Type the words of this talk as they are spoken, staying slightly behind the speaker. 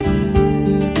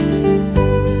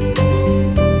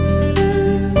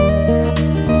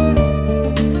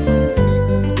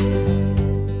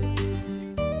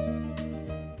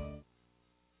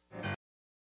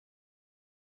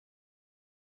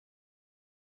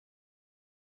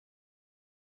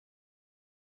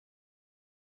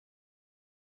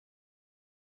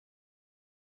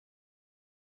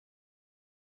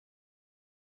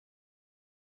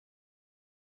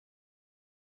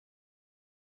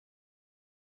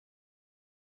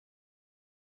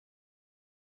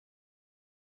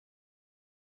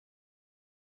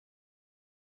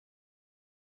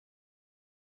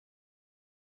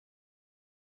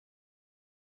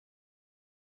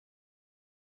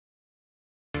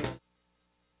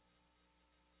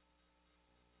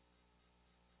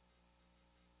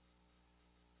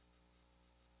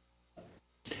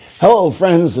Hello,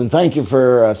 friends, and thank you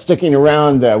for sticking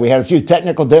around. We had a few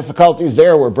technical difficulties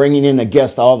there. We're bringing in a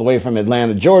guest all the way from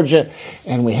Atlanta, Georgia,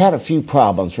 and we had a few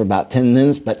problems for about 10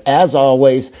 minutes. But as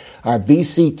always, our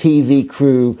BCTV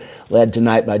crew, led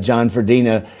tonight by John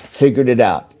Ferdina, figured it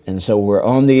out. And so we're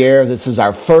on the air. This is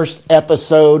our first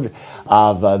episode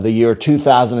of the year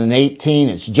 2018.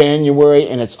 It's January,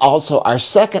 and it's also our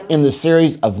second in the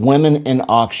series of Women in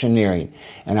Auctioneering.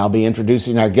 And I'll be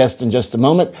introducing our guest in just a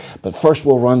moment, but first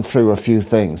we'll run through a few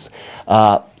things.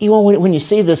 When you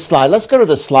see this slide, let's go to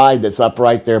the slide that's up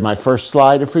right there, my first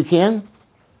slide, if we can.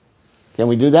 Can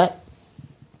we do that?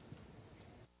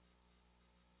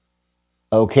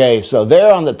 Okay, so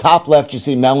there on the top left, you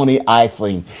see Melanie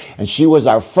Eifling, and she was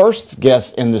our first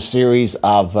guest in the series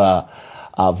of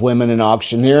Women in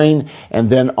Auctioneering. And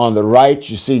then on the right,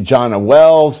 you see Jonna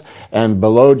Wells, and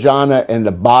below Jonna in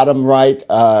the bottom right,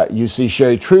 you see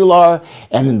Sherry Trular,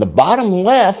 and in the bottom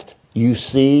left, you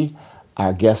see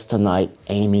our guest tonight,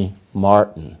 Amy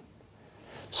Martin.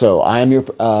 So I am your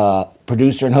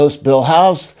producer and host, Bill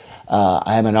Howze.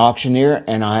 I am an auctioneer,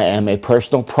 and I am a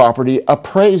personal property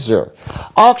appraiser.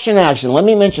 Auction Action. Let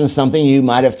me mention something. You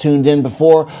might have tuned in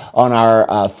before on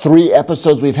our 3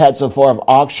 episodes we've had so far of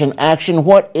Auction Action.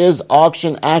 What is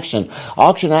Auction Action?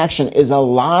 Auction Action is a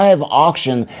live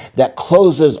auction that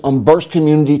closes on Burst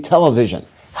Community Television.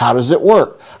 How does it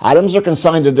work? Items are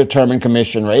consigned to determine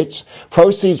commission rates.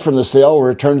 Proceeds from the sale will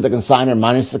return to the consignor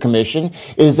minus the commission.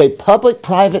 It is a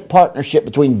public-private partnership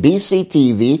between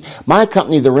BCTV, my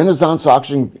company, the Renaissance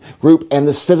Auction Group, and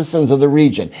the citizens of the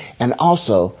region. And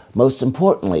also, most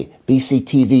importantly,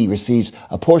 BCTV receives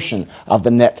a portion of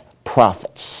the net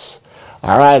profits.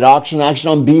 All right, Auction Action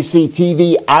on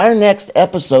BCTV. Our next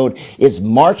episode is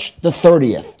March the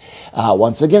 30th.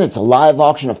 Once again, it's a live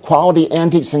auction of quality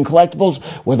antiques and collectibles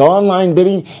with online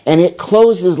bidding, and it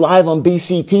closes live on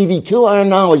BCTV. To our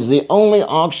knowledge, the only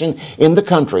auction in the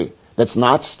country that's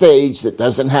not staged, that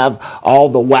doesn't have all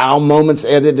the wow moments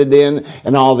edited in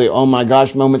and all the oh my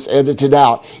gosh moments edited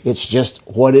out. It's just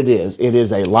what it is. It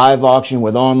is a live auction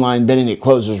with online bidding. It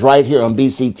closes right here on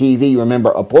BCTV.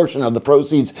 Remember, a portion of the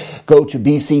proceeds go to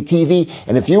BCTV.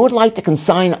 And if you would like to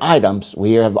consign items,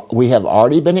 we have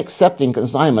already been accepting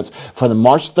consignments for the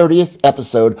March 30th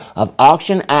episode of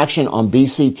Auction Action on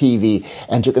BCTV.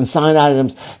 And to consign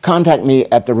items, contact me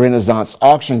at the Renaissance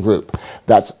Auction Group.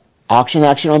 That's Auction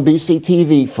Action on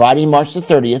BCTV, Friday, March the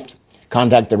 30th.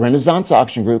 Contact the Renaissance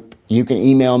Auction Group. You can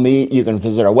email me. You can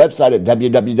visit our website at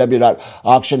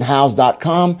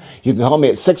www.auctionhouse.com. You can call me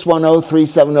at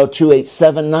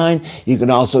 610-370-2879. You can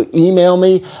also email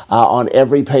me on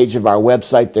every page of our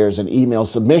website. There's an email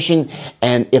submission.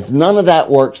 And if none of that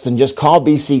works, then just call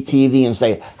BCTV and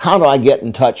say, how do I get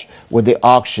in touch with the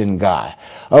auction guy?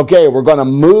 Okay, we're going to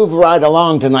move right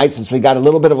along tonight since we got a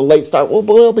little bit of a late start.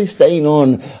 We'll be staying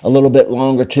on a little bit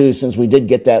longer, too, since we did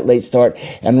get that late start.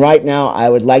 And right now, I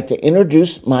would like to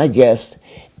introduce my guest,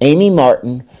 Amy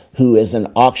Martin, who is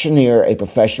an auctioneer, a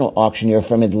professional auctioneer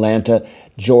from Atlanta,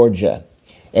 Georgia.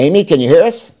 Amy, can you hear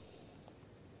us?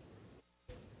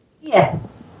 Yeah.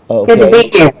 Okay. Good to be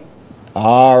here.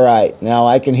 All right. Now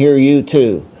I can hear you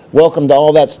too. Welcome to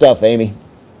all that stuff, Amy.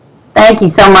 Thank you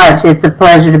so much. It's a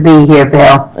pleasure to be here,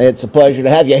 Bill. It's a pleasure to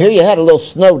have you. I hear you had a little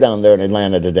snow down there in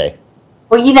Atlanta today.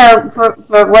 Well, you know, for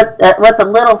what's a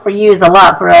little for you is a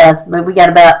lot for us. But we got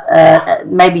about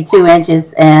maybe 2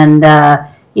 inches, and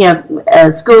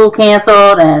school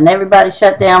canceled, and everybody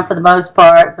shut down for the most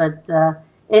part. But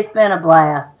it's been a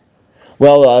blast.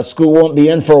 Well, school won't be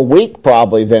in for a week,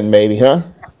 probably. Then maybe, huh?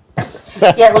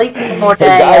 Yeah, at least 1 more day.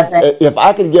 Hey guys, if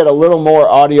I could get a little more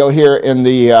audio here in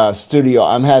the studio,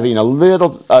 I'm having a little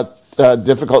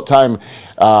difficult time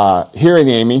hearing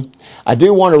Amy. I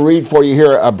do want to read for you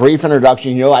here a brief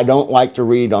introduction. You know, I don't like to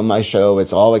read on my show.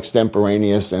 It's all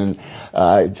extemporaneous, and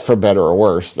for better or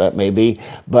worse, that may be.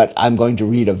 But I'm going to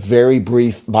read a very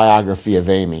brief biography of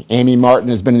Amy. Amy Martin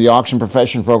has been in the auction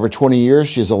profession for over 20 years.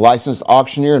 She is a licensed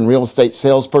auctioneer and real estate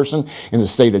salesperson in the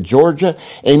state of Georgia.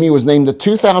 Amy was named the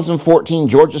 2014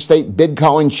 Georgia State Bid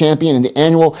Calling Champion in the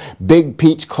annual Big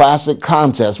Peach Classic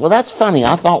Contest. Well, that's funny.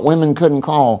 I thought women couldn't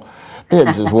call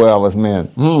bids as well as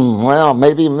men. Well,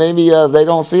 maybe they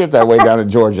don't see it that way down in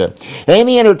Georgia.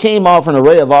 Amy and her team offer an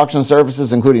array of auction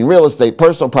services, including real estate,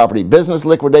 personal property, business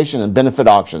liquidation, and benefit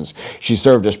auctions. She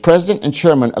served as president and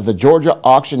chairman of the Georgia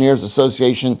Auctioneers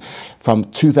Association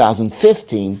from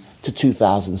 2015 to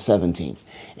 2017.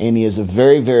 Amy is a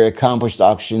very, very accomplished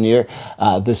auctioneer.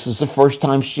 This is the first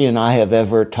time she and I have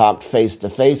ever talked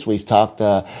face-to-face. We've talked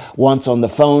once on the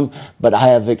phone, but I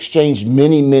have exchanged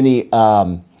many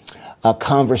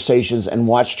conversations and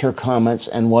watched her comments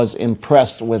and was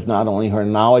impressed with not only her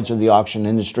knowledge of the auction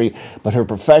industry, but her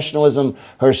professionalism,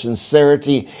 her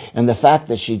sincerity, and the fact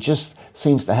that she just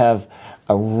seems to have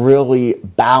a really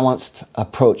balanced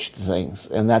approach to things.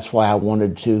 And that's why I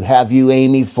wanted to have you,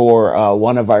 Amy, for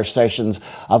one of our sessions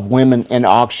of Women in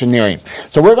Auctioneering.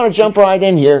 So we're going to jump right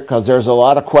in here because there's a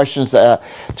lot of questions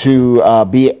to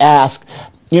be asked.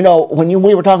 You know, when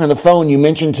we were talking on the phone, you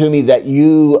mentioned to me that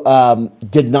you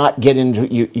did not get into,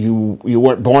 you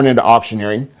weren't born into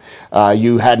auctioneering.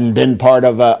 You hadn't been part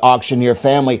of an auctioneer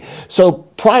family. So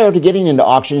prior to getting into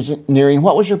auctioneering,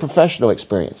 what was your professional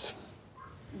experience?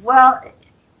 Well,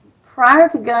 prior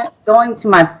to going to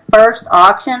my first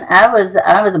auction, I was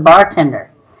a bartender.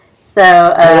 So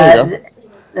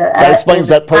that explains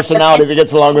that personality that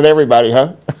gets along with everybody,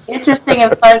 huh? Interesting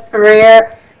and fun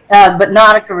career, but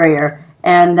not a career.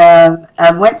 And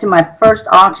I went to my first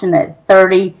auction at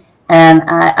 30, and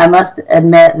I must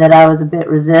admit that I was a bit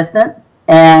resistant.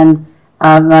 And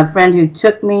my friend who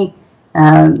took me,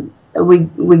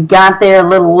 we got there a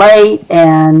little late,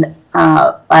 and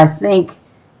I think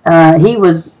he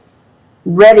was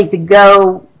ready to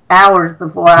go hours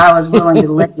before I was willing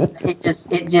to leave. It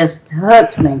just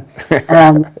hooked me.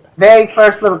 Very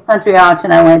first little country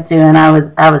auction I went to, and I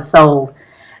was sold.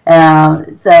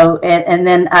 And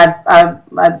then I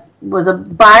was a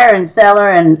buyer and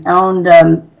seller and owned. I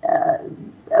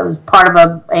was part of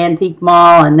an antique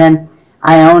mall, and then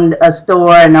I owned a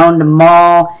store and owned a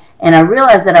mall. And I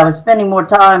realized that I was spending more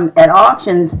time at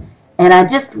auctions. And I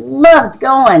just loved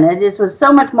going. It just was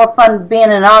so much more fun being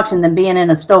in an auction than being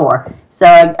in a store. So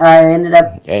I ended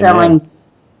up selling.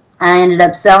 I ended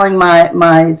up selling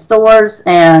my stores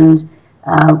and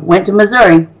went to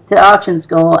Missouri to auction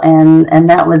school, and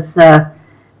that was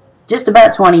just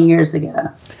about 20 years ago.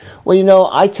 Well, you know,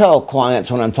 I tell clients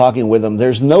when I'm talking with them,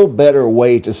 there's no better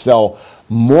way to sell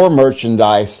more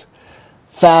merchandise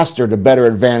faster to better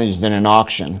advantage than an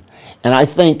auction. And I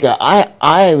think I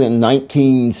in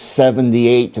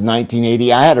 1978 to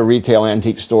 1980, I had a retail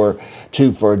antique store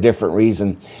too for a different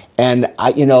reason. And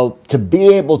to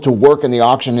be able to work in the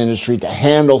auction industry, to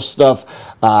handle stuff,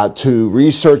 to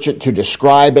research it, to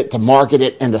describe it, to market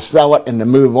it, and to sell it and to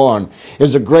move on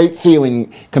is a great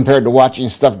feeling compared to watching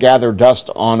stuff gather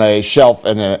dust on a shelf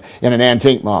in an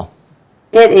antique mall.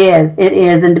 It is,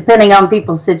 and depending on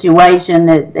people's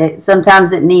situation,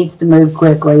 sometimes it needs to move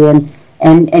quickly.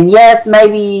 And yes,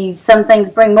 maybe some things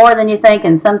bring more than you think,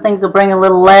 and some things will bring a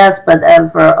little less. But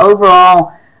for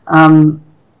overall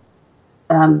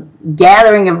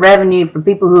gathering of revenue for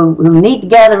people who need to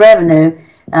gather revenue,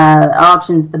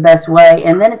 auction's the best way.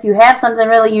 And then if you have something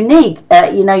really unique,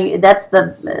 that's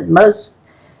the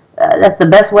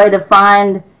best way to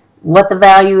find what the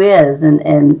value is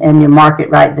and your market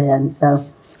right then. So.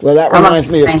 Well, that reminds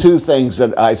me of two things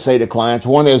that I say to clients.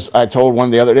 One is, I told one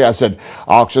the other day, I said,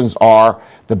 auctions are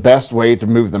the best way to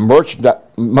move the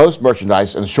most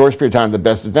merchandise in the shortest period of time to the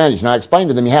best advantage. And I explained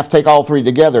to them, you have to take all three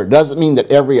together. It doesn't mean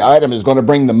that every item is going to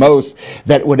bring the most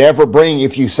that would ever bring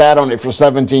if you sat on it for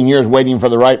 17 years waiting for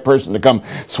the right person to come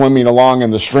swimming along in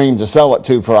the stream to sell it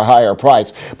to for a higher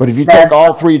price. But if you take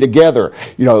all three together,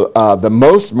 the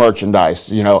most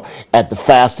merchandise, at the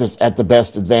fastest, at the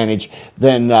best advantage,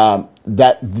 then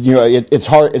it's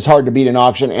hard to beat an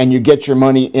auction, and you get your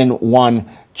money in one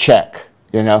check.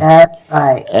 That's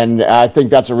right. And I think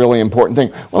that's a really important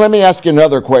thing. Well, let me ask you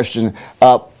another question,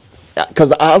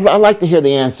 because I like to hear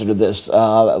the answer to this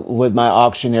with my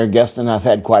auctioneer guest, and I've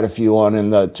had quite a few on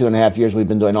in the 2.5 years we've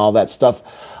been doing all that stuff.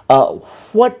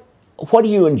 What do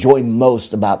you enjoy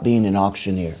most about being an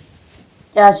auctioneer?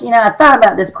 Josh, I thought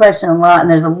about this question a lot,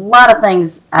 and there's a lot of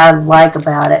things I like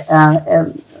about it.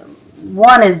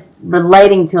 One is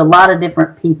relating to a lot of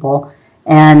different people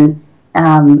and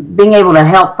being able to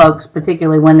help folks,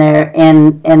 particularly when they're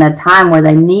in a time where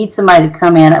they need somebody to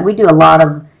come in. We do a lot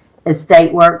of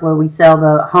estate work where we sell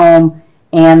the home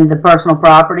and the personal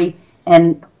property,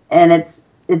 and it's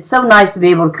so nice to be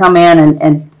able to come in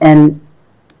and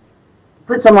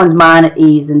put someone's mind at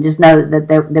ease and just know that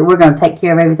we're going to take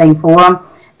care of everything for them.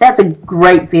 That's a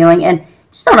great feeling. And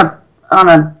just on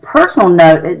a personal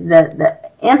note, the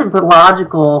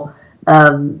anthropological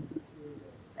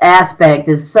aspect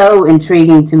is so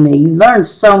intriguing to me. You learn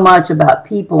so much about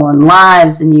people and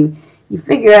lives, and you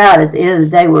figure out at the end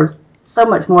of the day we're so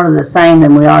much more the same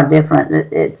than we are different.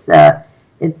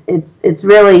 It's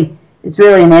really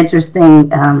an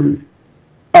interesting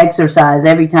exercise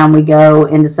every time we go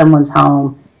into someone's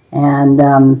home and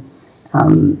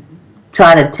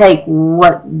try to take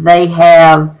what they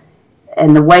have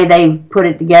and the way they put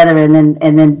it together, and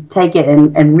then take it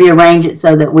and rearrange it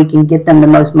so that we can get them the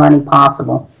most money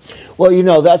possible.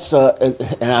 Well, that's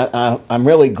and I'm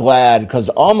really glad, because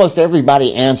almost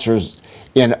everybody answers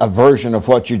in a version of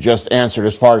what you just answered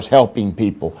as far as helping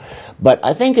people. But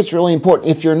I think it's really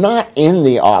important, if you're not in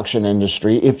the auction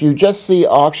industry, if you just see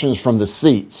auctions from the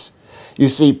seats, you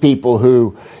see people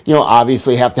who,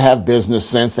 obviously have to have business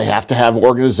sense. They have to have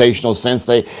organizational sense.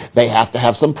 They have to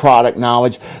have some product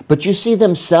knowledge. But you see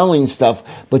them selling stuff,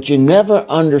 but you never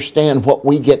understand what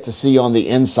we get to see on the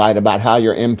inside about how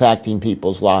you're impacting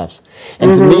people's lives.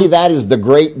 And to me, that is the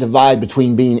great divide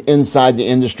between being inside the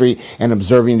industry and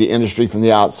observing the industry from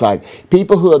the outside.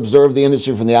 People who observe the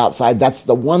industry from the outside, that's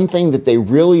the one thing that they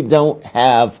really don't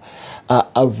have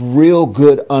a real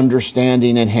good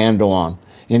understanding and handle on.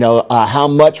 How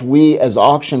much we as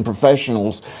auction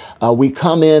professionals, we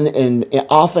come in and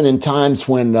often in times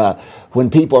when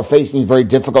people are facing very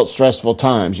difficult, stressful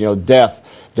times, death,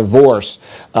 divorce,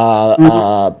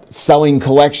 selling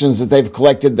collections that they've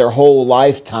collected their whole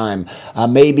lifetime,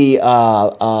 maybe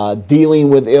dealing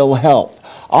with ill health.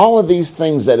 All of these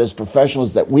things that as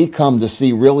professionals that we come to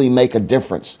see really make a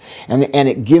difference. And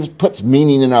it puts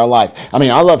meaning in our life. I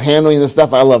mean, I love handling this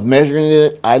stuff. I love measuring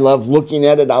it. I love looking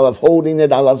at it. I love holding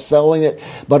it. I love selling it.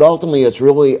 But ultimately, it's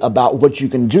really about what you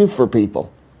can do for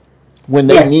people when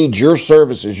they need your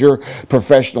services, your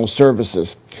professional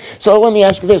services. So let me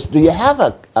ask you this. Do you have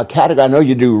a category? I know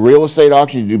you do real estate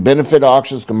auctions, you do benefit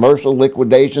auctions, commercial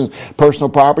liquidations, personal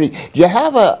property. Do you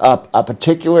have a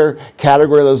particular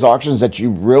category of those auctions that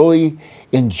you really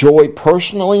enjoy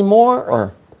personally more?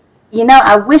 Or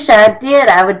I wish I did.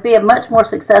 I would be a much more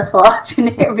successful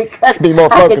auctioneer because be more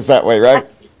focused that way, right?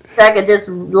 I could just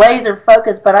laser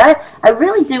focus, but I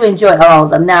really do enjoy all of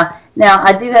them. Now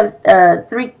I do have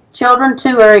 3 children.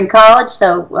 2 are in college,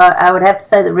 so I would have to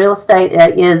say that real estate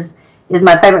is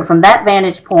my favorite from that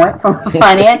vantage point, from a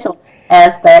financial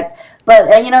aspect. But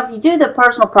if you do the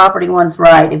personal property ones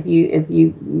right, if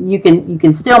you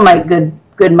can still make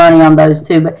good money on those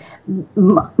too. But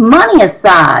money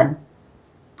aside,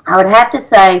 I would have to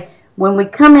say when we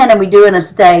come in and we do an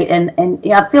estate, and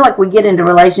I feel like we get into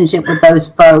relationship with those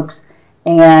folks,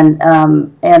 and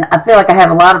I feel like I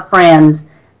have a lot of friends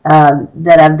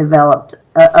that I've developed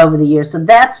over the years. So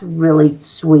that's really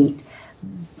sweet.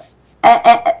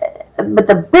 But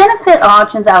the benefit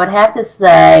auctions, I would have to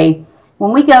say,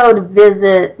 when we go to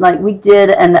visit, like we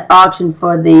did an auction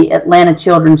for the Atlanta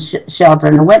Children's Shelter,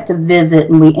 and I went to visit,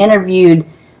 and we interviewed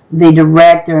the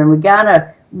director, and we got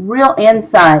a real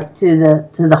insight to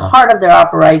the heart of their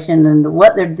operation and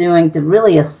what they're doing to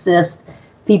really assist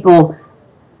people.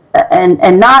 And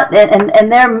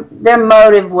their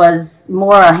motive was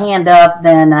more a hand up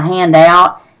than a hand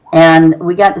out, and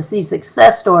we got to see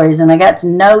success stories, and I got to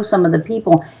know some of the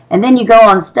people, and then you go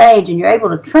on stage and you're able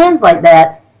to translate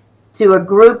that to a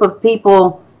group of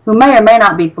people who may or may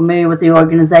not be familiar with the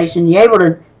organization. You're able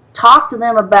to talk to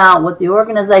them about what the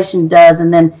organization does,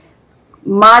 and then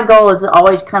my goal is to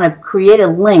always kind of create a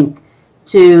link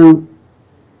to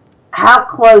how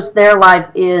close their life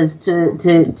is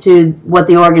to what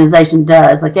the organization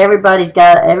does. Like everybody's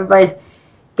got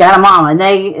a mom, and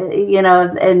they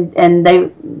and they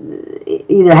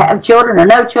either have children or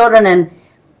no children, and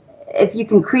if you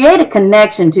can create a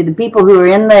connection to the people who are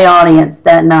in the audience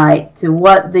that night to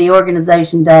what the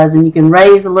organization does, and you can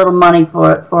raise a little money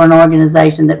for an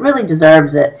organization that really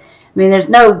deserves it. I mean, there's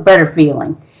no better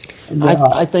feeling.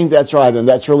 I think that's right, and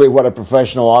that's really what a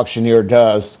professional auctioneer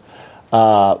does.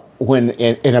 When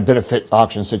in a benefit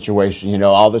auction situation,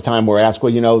 all the time we're asked,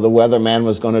 well, the weatherman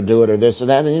was going to do it or this or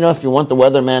that. And, if you want the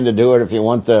weatherman to do it, if you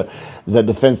want the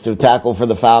defensive tackle for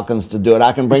the Falcons to do it,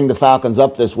 I can bring the Falcons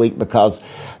up this week because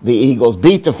the Eagles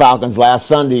beat the Falcons last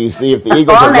Sunday. You see, if the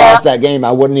Eagles had lost that game,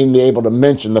 I wouldn't even be able to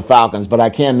mention the Falcons, but I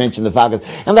can mention the Falcons.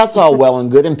 And that's all well and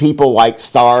good. And people like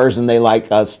stars, and they like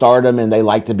stardom, and they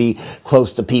like to be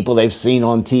close to people they've seen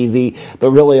on TV. But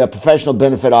really, a professional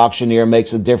benefit auctioneer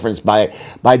makes a difference by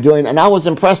doing. And I was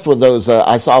impressed with those.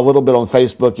 I saw a little bit on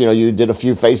Facebook. You did a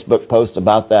few Facebook posts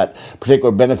about that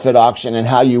particular benefit auction and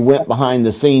how you went behind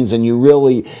the scenes and you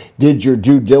really did your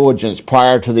due diligence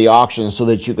prior to the auction so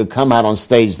that you could come out on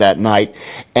stage that night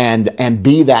and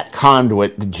be that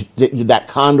conduit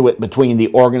between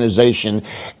the organization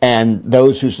and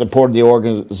those who supported the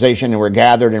organization and were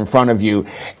gathered in front of you,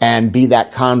 and be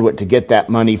that conduit to get that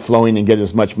money flowing and get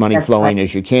as much money flowing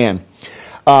as you can.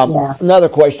 Another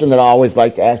question that I always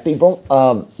like to ask people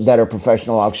that are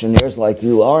professional auctioneers like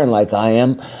you are and like I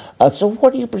am. So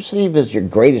what do you perceive as your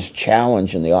greatest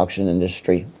challenge in the auction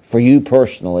industry for you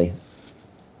personally?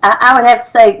 I would have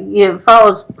to say, it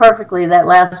follows perfectly that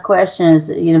last question is,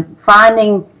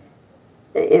 finding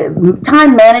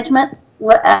time management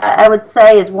what I would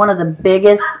say is one of the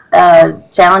biggest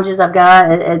challenges I've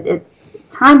got.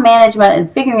 Time management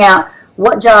and figuring out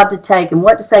what job to take and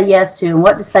what to say yes to and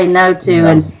what to say no to,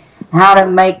 and how to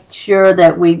make sure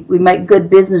that we make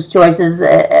good business choices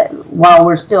while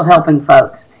we're still helping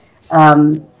folks.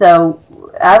 So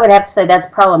I would have to say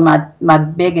that's probably my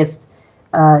biggest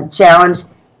challenge.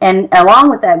 And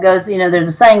along with that goes, there's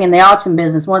a saying in the auction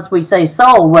business, once we say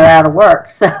sold, we're out of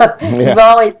work. So you've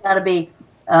always got to be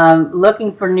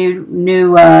looking for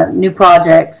new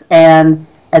projects, and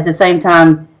at the same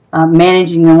time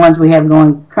managing the ones we have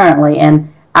going currently. And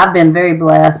I've been very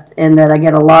blessed in that I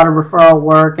get a lot of referral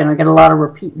work and I get a lot of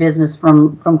repeat business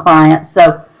from clients.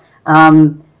 So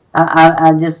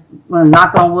I just want to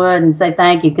knock on wood and say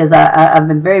thank you, because I've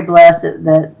been very blessed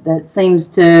that seems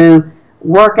to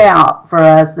work out for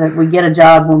us, that we get a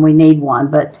job when we need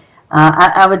one. But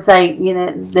I would say,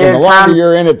 the longer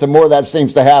you're in it, the more that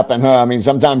seems to happen, huh? I mean,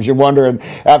 sometimes you wonder, and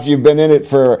after you've been in it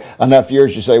for enough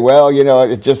years, you say, well,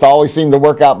 it just always seemed to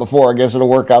work out before. I guess it'll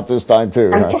work out this time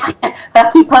too. Huh?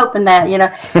 I keep hoping that,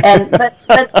 and but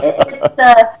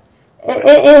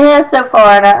it has so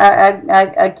far, and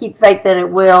I keep faith that it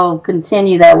will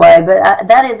continue that way. But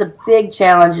that is a big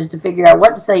challenge, is to figure out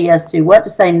what to say yes to, what to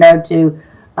say no to.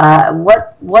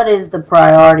 What is the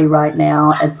priority right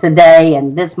now, today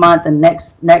and this month and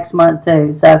next month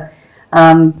too. So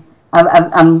I'm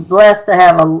blessed to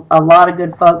have a lot of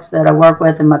good folks that I work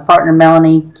with, and my partner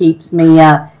Melanie keeps me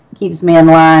in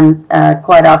line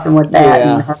quite often with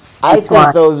that. Yeah. I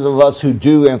think those of us who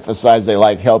do emphasize they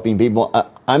like helping people,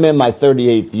 I'm in my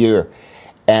 38th year,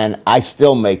 and I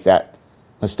still make that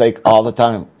mistake all the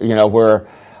time, where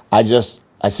I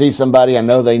see somebody, I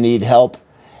know they need help.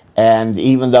 And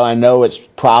even though I know it's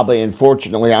probably,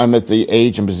 unfortunately, I'm at the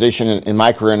age and position in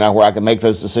my career now where I can make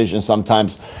those decisions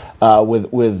sometimes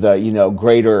with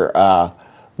greater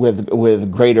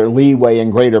leeway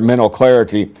and greater mental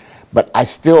clarity. But I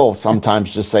still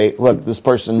sometimes just say, look, this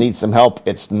person needs some help.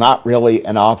 It's not really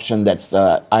an auction that's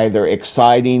either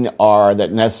exciting or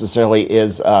that necessarily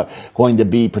is going to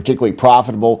be particularly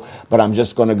profitable, but I'm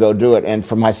just going to go do it. And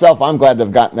for myself, I'm glad to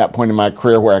have gotten that point in my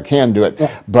career where I can do it.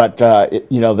 Yeah. But,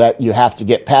 that you have to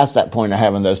get past that point of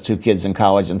having those 2 kids in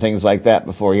college and things like that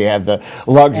before you have the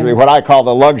luxury, what I call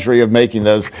the luxury of making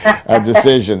those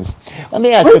decisions. Let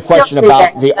me ask you a question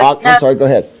about the auction. I'm sorry, go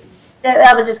ahead.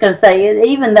 I was just going to say,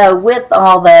 even though with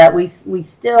all that, we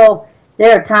still,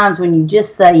 there are times when you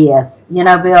just say yes.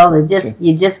 Bill,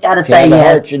 you just got to say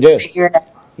yes. Heart, you do. Figure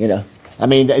it out. I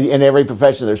mean, in every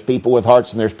profession, there's people with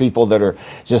hearts, and there's people that are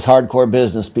just hardcore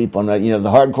business people. And, the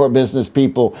hardcore business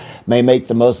people may make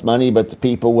the most money, but the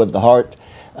people with the heart,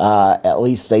 at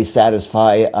least they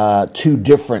satisfy 2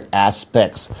 different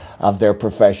aspects of their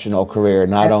professional career,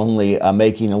 not only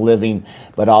making a living,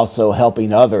 but also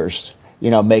helping others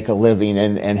make a living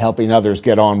and helping others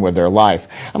get on with their life.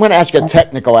 I'm going to ask you a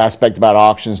technical aspect about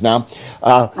auctions now.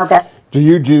 Okay. Do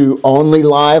you do only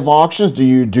live auctions? Do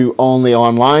you do only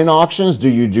online auctions? Do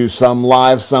you do some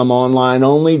live, some online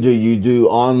only? Do you do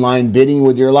online bidding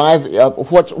with your live?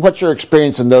 What's your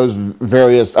experience in those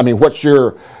various? I mean, what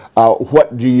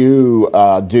do you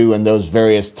do in those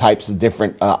various types of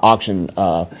different auction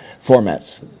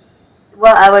formats?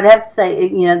 Well, I would have to say,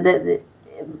 that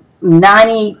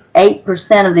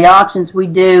 98% of the auctions we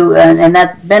do, and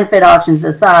that's benefit auctions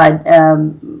aside,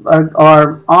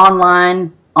 are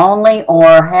online only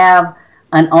or have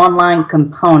an online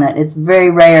component. It's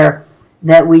very rare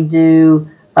that we do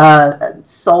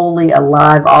solely a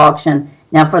live auction.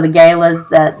 Now, for the galas,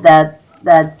 that's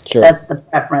the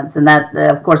preference, and that's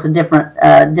of course a different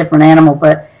animal.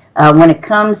 But when it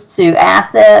comes to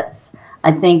assets,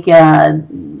 I think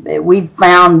we've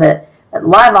found that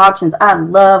live auctions, I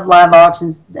love live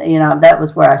auctions. That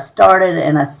was where I started,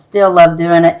 and I still love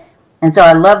doing it. And so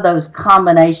I love those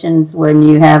combinations when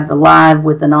you have the live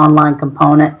with an online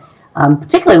component,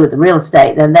 particularly with the real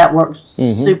estate. And that works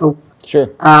super well. Sure.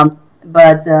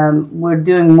 But we're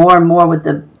doing more and more with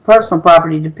the personal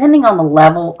property, depending on the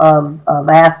level of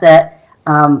asset.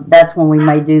 That's when we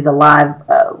may do the live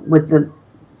with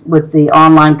the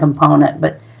online component.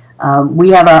 But we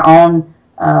have our own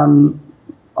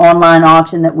online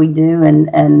auction that we do,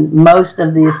 and most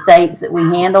of the estates that we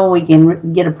handle, we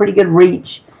can get a pretty good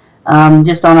reach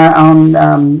just on our own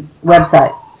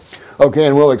website. Okay,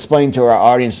 and we'll explain to our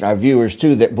audience and our viewers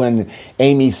too that when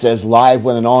Amy says live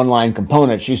with an online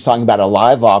component, she's talking about a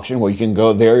live auction where you can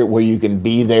go there, where you can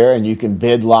be there and you can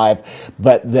bid live,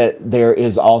 but that there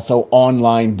is also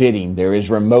online bidding. There is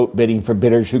remote bidding for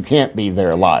bidders who can't be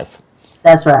there live.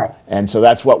 That's right. And so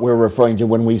that's what we're referring to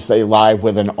when we say live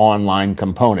with an online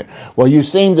component. Well, you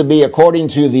seem to be, according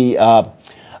to the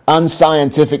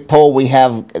unscientific poll we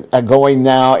have going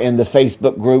now in the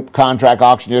Facebook group, Contract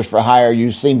Auctioneers for Hire,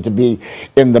 you seem to be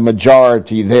in the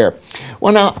majority there.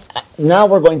 Well, now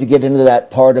we're going to get into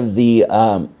that part of the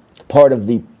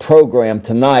program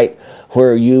tonight,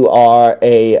 where you are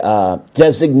a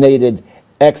designated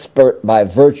expert by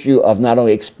virtue of not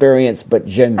only experience but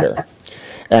gender,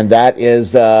 and that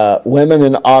is women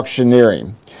in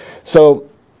auctioneering. So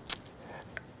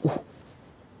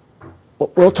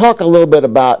we'll talk a little bit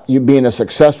about you being a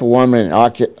successful woman in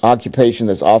an occupation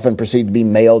that's often perceived to be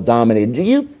male-dominated. Do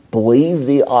you believe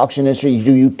the auction industry,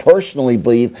 do you personally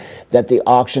believe that the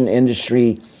auction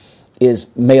industry is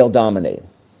male-dominated?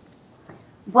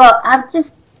 Well, I've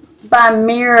just, by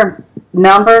mere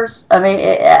numbers, I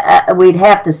mean, we'd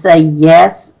have to say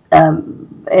yes.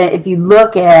 If you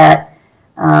look at,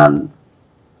 when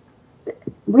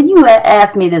you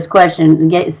asked me this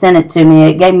question, sent it to me,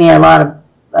 it gave me a lot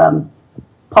of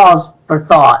pause for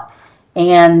thought.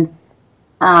 And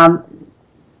there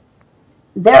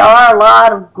are a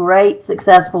lot of great,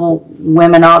 successful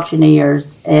women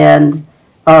auctioneers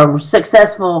or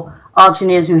successful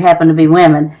auctioneers who happen to be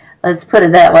women. Let's put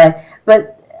it that way.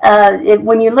 But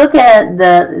when you look at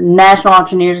the National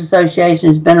Auctioneers Association,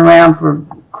 it's been around for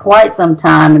quite some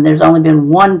time, and there's only been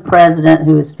one president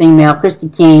who is female, Christy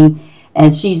King,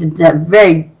 and she's a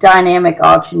very dynamic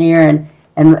auctioneer,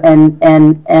 a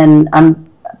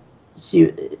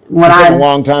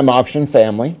long-time auction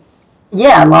family.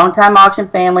 Yeah, long-time auction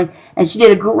family, and she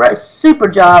did a super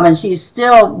job, and she's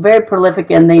still very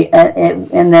prolific in the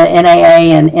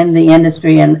NAA and in the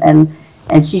industry, and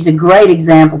she's a great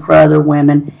example for other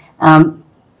women.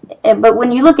 But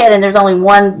when you look at it, there's only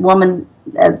one woman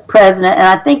president, and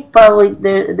I think probably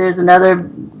there's another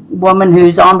woman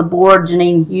who's on the board,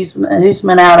 Janine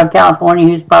Huseman out of California,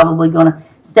 who's probably going to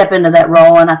step into that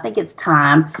role, and I think it's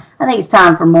time. I think it's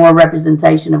time for more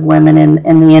representation of women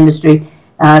in the industry,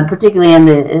 particularly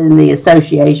in the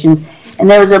associations. And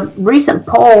there was a recent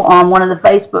poll on one of the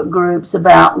Facebook groups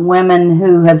about women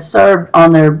who have served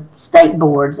on their state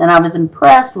boards, and I was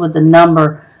impressed with the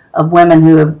number of women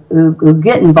who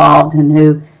get involved and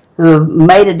who have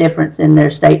made a difference in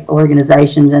their state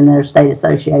organizations and their state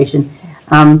association.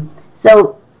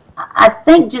 So I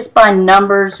think just by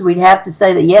numbers, we'd have to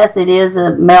say that yes, it is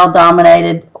a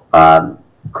male-dominated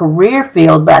career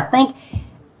field, but I think,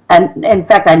 and in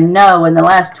fact, I know in the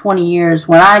last 20 years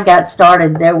when I got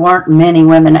started, there weren't many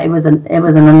women. It was an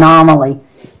anomaly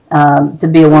to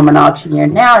be a woman auctioneer.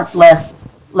 Now it's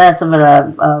less of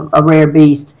a rare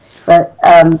beast. But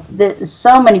there's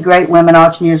so many great women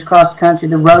auctioneers across the country.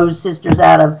 The Rose sisters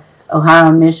out of Ohio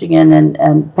and Michigan,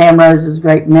 and Pam Rose is a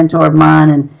great mentor of mine,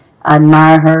 and I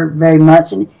admire her very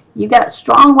much. And you've got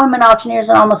strong women auctioneers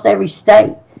in almost every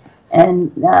state,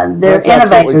 and they're That's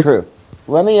innovators. Absolutely true.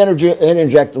 Let me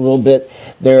interject a little bit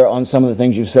there on some of the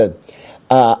things you've said.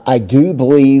 I do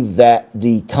believe that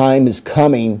the time is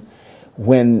coming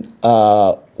when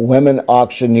women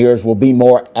auctioneers will be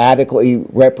more adequately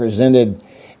represented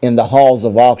in the halls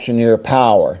of auctioneer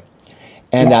power.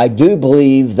 And I do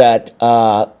believe that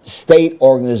state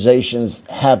organizations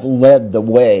have led the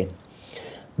way.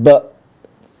 But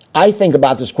I think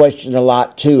about this question a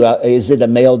lot too. Is it a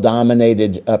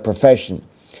male-dominated profession?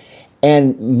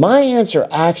 And my answer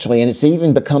actually, and it's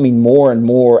even becoming more and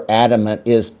more adamant,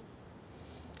 is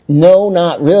no,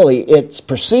 not really. It's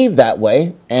perceived that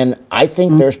way. And I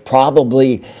think there's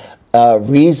probably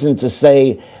reason to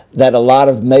say that a lot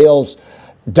of males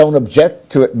don't object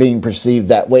to it being perceived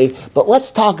that way. But let's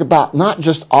talk about not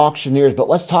just auctioneers, but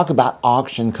let's talk about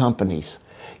auction companies.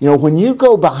 You know, when you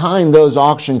go behind those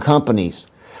auction companies,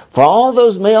 for all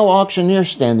those male auctioneers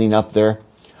standing up there,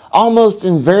 almost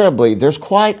invariably there's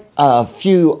quite a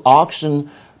few auction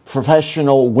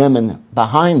professional women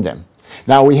behind them.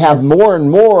 Now we have more and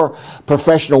more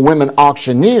professional women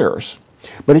auctioneers,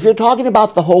 but if you're talking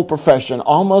about the whole profession,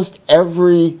 almost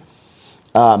every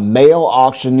male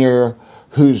auctioneer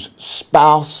whose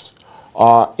spouse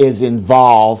is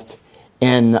involved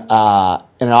in an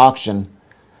auction,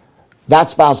 that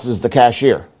spouse is the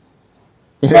cashier.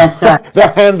 That's right.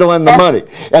 They're handling the money,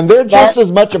 and they're just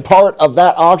as much a part of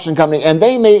that auction company. And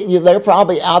they're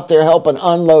probably out there helping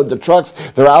unload the trucks.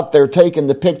 They're out there taking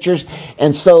the pictures,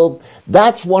 and so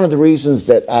that's one of the reasons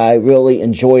that I really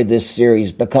enjoy this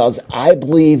series, because I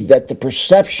believe that the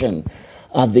perception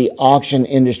of the auction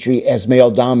industry as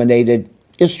male-dominated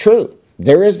is true.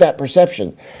 There is that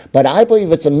perception, but I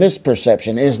believe it's a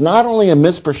misperception. It is not only a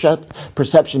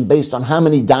misperception based on how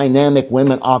many dynamic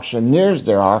women auctioneers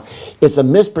there are, it's a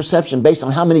misperception based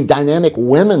on how many dynamic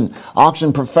women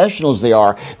auction professionals there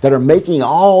are that are making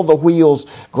all the wheels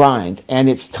grind. And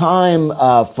it's time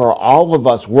for all of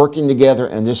us working together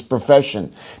in this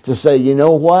profession to say, you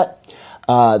know what,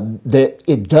 that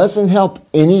it doesn't help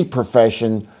any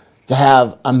profession to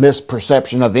have a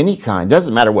misperception of any kind.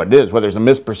 Doesn't matter what it is, whether it's a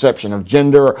misperception of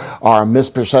gender or a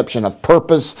misperception of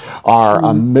purpose or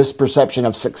a misperception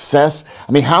of success.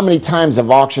 I mean, how many times as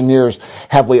auctioneers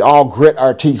have we all grit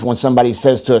our teeth when somebody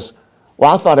says to us,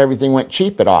 well, I thought everything went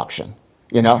cheap at auction.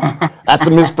 You know, that's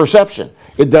a misperception.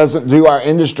 It doesn't do our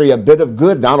industry a bit of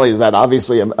good. Not only is that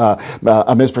obviously a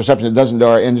misperception, it doesn't do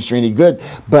our industry any good,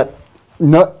 but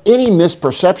any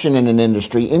misperception in an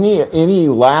industry, any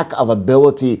lack of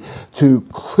ability to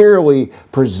clearly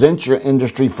present your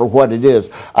industry for what it is,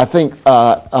 I think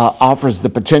offers the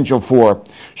potential for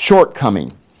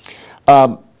shortcoming.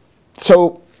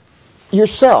 So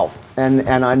yourself,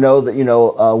 and I know that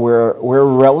we're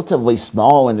a relatively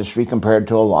small industry compared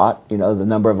to a lot. The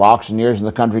number of auctioneers in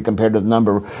the country compared to the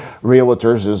number of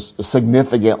realtors is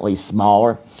significantly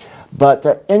smaller.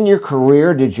 But in your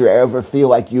career, did you ever feel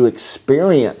like you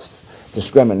experienced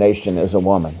discrimination as a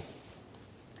woman?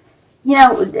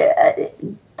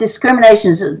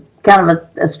 Discrimination is kind of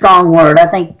a strong word. I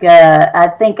think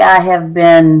I have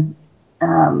been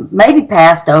maybe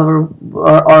passed over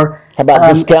or how about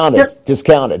discounted?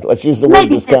 Discounted. Let's use the word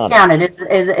discounted. Maybe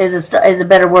discounted is a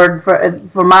better word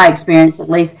for my experience, at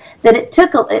least. That it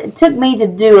took me to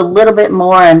do a little bit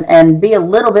more and be a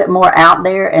little bit more out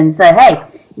there and say, hey,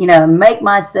 make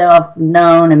myself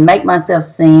known and make myself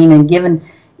seen and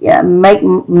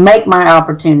make my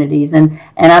opportunities. And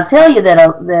I'll tell you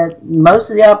that most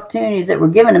of the opportunities that were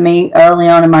given to me early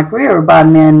on in my career were by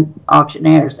men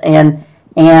auctioneers.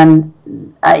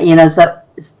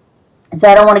 So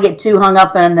I don't want to get too hung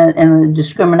up in the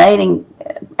discriminating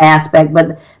aspect,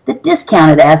 but the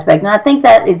discounted aspect. And I think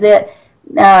that is it.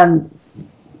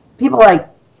 People like,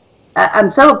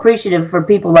 I'm so appreciative for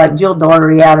people like Jill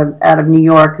Daugherty out of New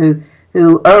York,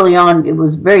 who early on it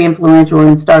was very influential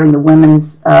in starting the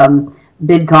women's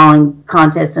bid calling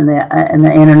contest in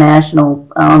the international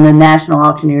on the National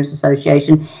Auctioneers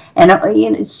Association. And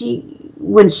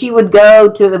when she would go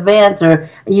to events, or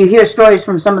you hear stories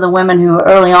from some of the women who were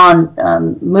early on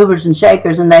movers and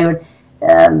shakers, and they would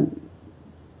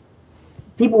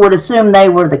people would assume they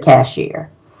were the cashier,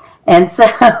 and so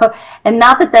and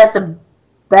not that that's a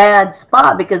bad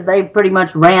spot because they pretty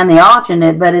much ran the auction,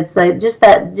 but it's just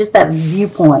that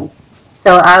viewpoint.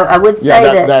 So I would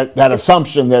say that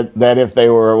assumption that if they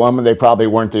were a woman, they probably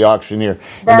weren't the auctioneer.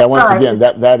 And that once again,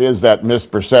 that is that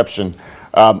misperception.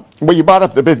 Well, you brought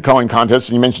up the bid calling contest,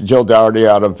 and you mentioned Jill Daugherty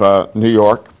out of New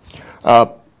York.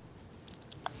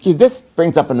 This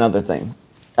brings up another thing.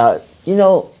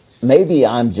 Maybe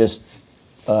I'm just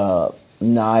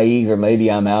naive, or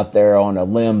maybe I'm out there on a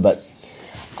limb, but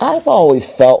I've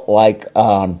always felt like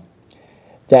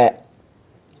that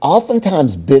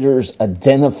oftentimes bidders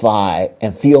identify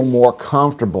and feel more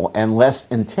comfortable and less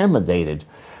intimidated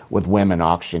with women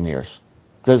auctioneers.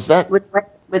 Does that...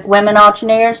 With women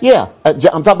auctioneers? Yeah. I'm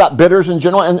talking about bidders in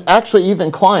general, and actually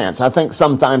even clients. I think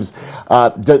sometimes,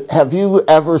 have you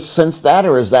ever sensed that,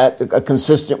 or is that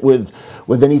consistent with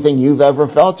anything you've ever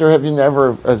felt, or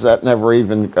has that never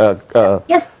even...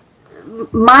 Yes.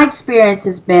 My experience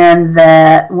has been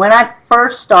that when I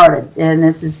first started, and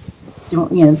this is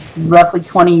roughly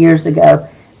 20 years ago,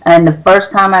 and the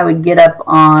first time I would get up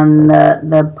on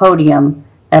the podium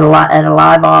at a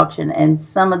live auction, and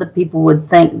some of the people would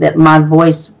think that my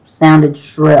voice sounded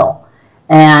shrill,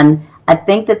 and I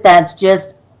think that's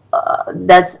just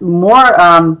that's more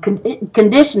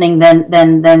conditioning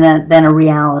than a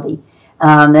reality.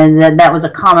 And that was a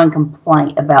common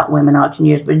complaint about women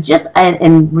auctioneers, but just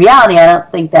in reality, I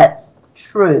don't think that's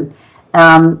true.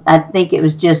 I think it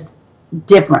was just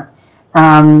different,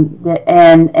 and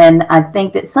I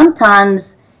think that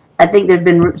sometimes there've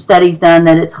been studies done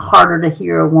that it's harder to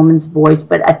hear a woman's voice.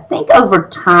 But I think over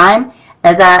time,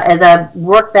 as I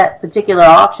worked that particular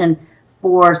auction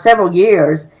for several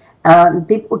years,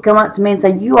 people would come up to me and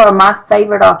say, "You are my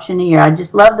favorite auctioneer. I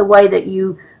just love the way that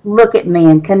you look at me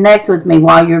and connect with me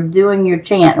while you're doing your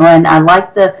chant, and I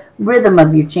like the rhythm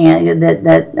of your chant.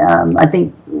 That I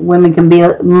think women can be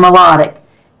melodic,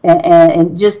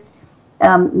 and just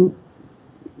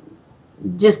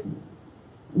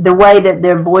the way that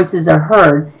their voices are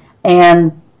heard."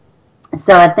 And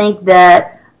so I think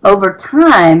that over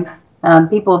time,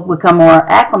 people have become more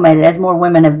acclimated as more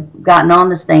women have gotten on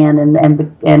the stand,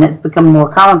 and it's become more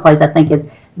commonplace. I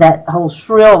think that whole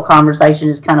shrill conversation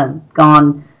has kind of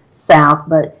gone south,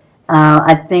 but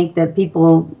I think that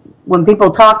when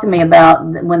people talk to me about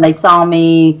when they saw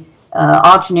me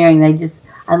auctioneering,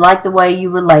 I like the way you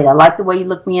relate. I like the way you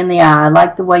look me in the eye. I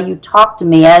like the way you talk to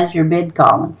me as you're bid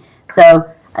calling. So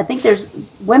I think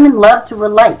women love to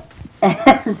relate.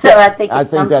 So I think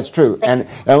that's true. And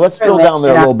let's drill down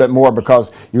there a little bit more,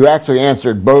 because you actually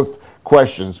answered both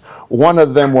questions. One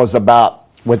of them was about,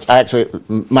 which actually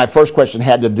my first question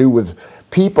had to do with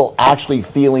people actually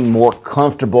feeling more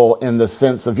comfortable, in the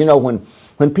sense of,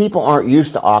 when people aren't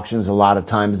used to auctions, a lot of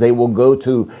times they will go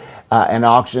to an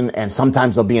auction, and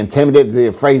sometimes they'll be intimidated, they'll be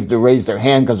afraid to raise their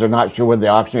hand because they're not sure whether the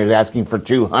auctioneer is asking for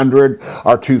 200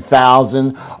 or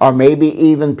 2,000, or maybe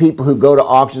even people who go to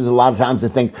auctions, a lot of times they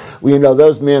think, well,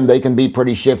 those men, they can be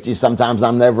pretty shifty sometimes.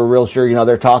 I'm never real sure,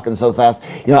 they're talking so fast.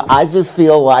 I just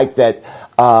feel like that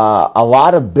a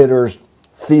lot of bidders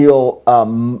feel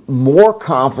more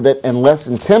confident and less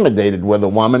intimidated with a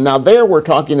woman. Now, there we're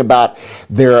talking about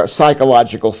their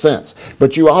psychological sense.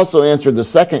 But you also answered the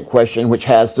second question, which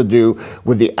has to do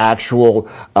with the actual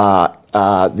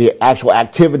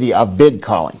activity of bid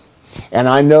calling. And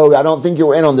I don't think you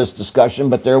were in on this discussion,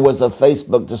 but there was a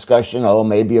Facebook discussion,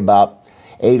 maybe about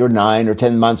 8 or 9 or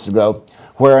 10 months ago,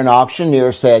 where an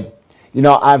auctioneer said,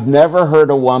 I've never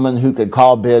heard a woman who could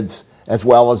call bids as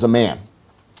well as a man.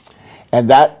 And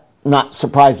that, not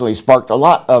surprisingly, sparked a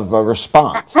lot of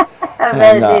response.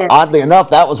 And oddly enough,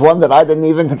 that was one that I didn't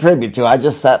even contribute to. I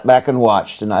just sat back and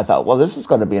watched, and I thought, well, this is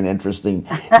going to be an interesting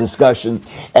discussion.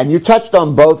 And you touched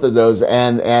on both of those,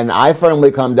 and I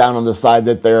firmly come down on the side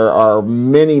that there are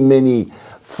many, many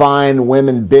fine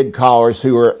women bid callers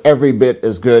who are every bit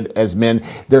as good as men.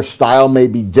 Their style may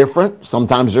be different.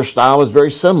 Sometimes their style is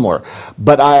very similar.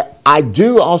 But I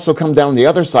do also come down on the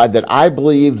other side, that I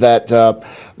believe that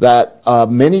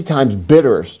many times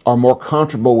bidders are more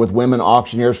comfortable with women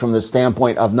auctioneers from the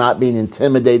standpoint of not being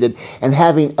intimidated and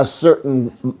having a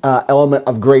certain element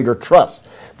of greater trust.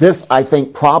 This, I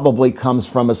think, probably comes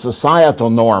from a societal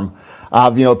norm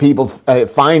of, people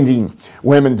finding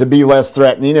women to be less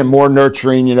threatening and more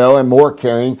nurturing, and more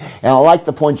caring. And I like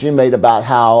the point you made about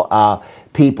how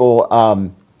people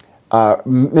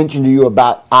mentioned to you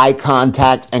about eye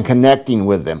contact and connecting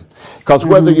with them. Because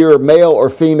whether you're male or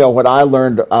female, what I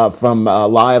learned from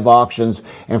live auctions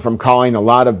and from calling a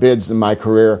lot of bids in my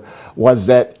career was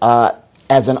that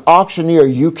as an auctioneer,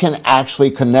 you can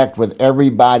actually connect with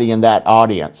everybody in that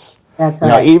audience. That's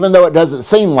right. Even though it doesn't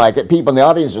seem like it, people in the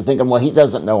audience are thinking, well, he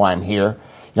doesn't know I'm here.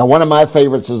 One of my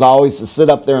favorites is always to sit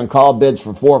up there and call bids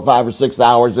for 4 or 5 or 6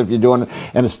 hours if you're doing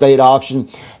an estate auction,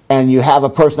 and you have a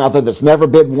person out there that's never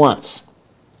bid once.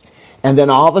 And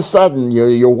then all of a sudden,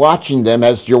 you're watching them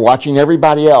as you're watching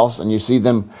everybody else, and you see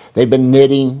them, they've been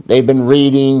knitting, they've been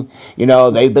reading,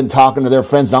 they've been talking to their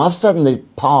friends, and all of a sudden they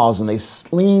pause and they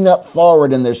lean up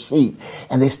forward in their seat,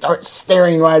 and they start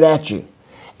staring right at you.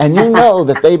 And you know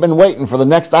that they've been waiting for the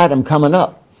next item coming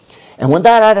up. And when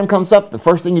that item comes up, the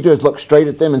first thing you do is look straight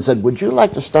at them and say, would you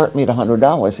like to start me at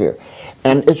 $100 here?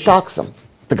 And it shocks them,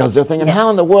 because they're thinking,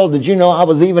 how in the world did you know I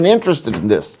was even interested in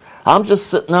this? I'm just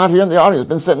sitting out here in the audience,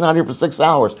 been sitting out here for 6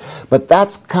 hours. But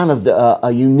that's kind of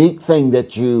a unique thing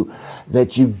that you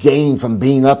gain from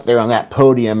being up there on that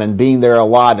podium and being there a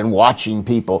lot and watching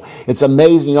people. It's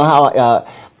amazing, how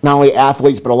not only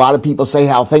athletes, but a lot of people say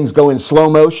how things go in slow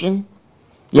motion.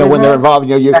 When they're involved,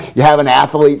 you have an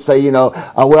athlete say, all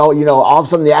of a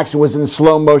sudden the action was in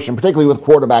slow motion, particularly with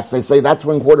quarterbacks. They say that's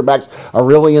when quarterbacks are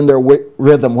really in their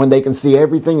rhythm, when they can see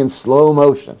everything in slow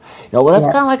motion. That's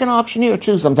kind of like an auctioneer,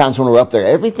 too, sometimes when we're up there.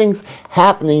 Everything's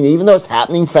happening, even though it's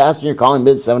happening fast, and you're calling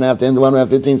bids 7.5, 10, 11.5,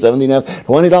 15, 17.5,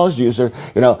 $20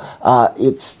 juicer,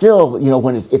 it's still,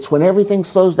 when everything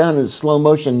slows down in slow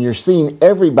motion, and you're seeing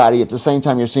everybody at the same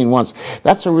time you're seeing once.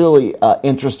 That's a really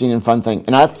interesting and fun thing.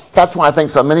 And that's why I think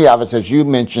so many of us, as you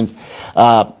mentioned,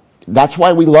 that's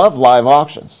why we love live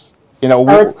auctions.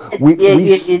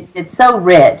 It's so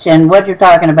rich, and what you're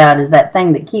talking about is that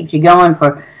thing that keeps you going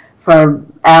for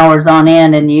hours on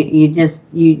end, and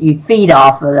you feed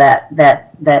off of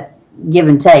that give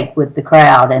and take with the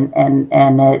crowd, and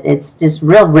it's just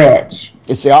real rich.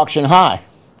 It's the auction high.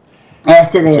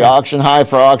 Yes, it is. It's the auction high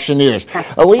for auctioneers.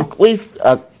 We've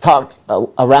talked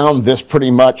around this pretty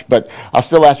much, but I'll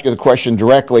still ask you the question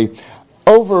directly.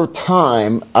 Over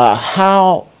time,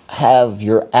 how have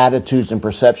your attitudes and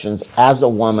perceptions as a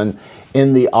woman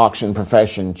in the auction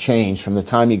profession changed from the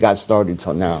time you got started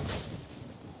till now?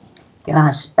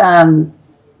 Gosh, I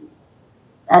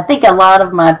think a lot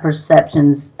of my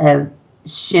perceptions have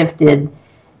shifted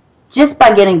just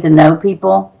by getting to know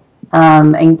people,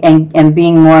 and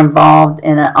being more involved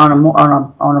on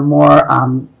a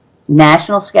more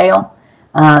national scale,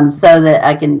 so that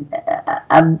I can.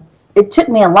 It took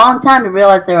me a long time to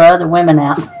realize there were other women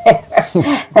out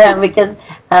there because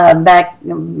back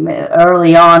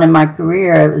early on in my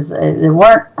career,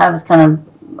 I was kind of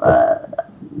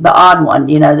the odd one,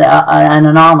 an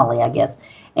anomaly, I guess,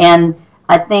 and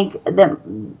I think that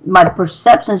my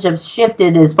perceptions have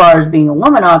shifted as far as being a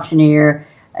woman auctioneer,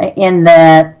 in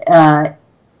that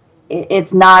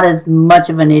it's not as much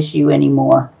of an issue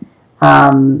anymore.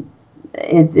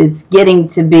 It's getting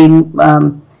to be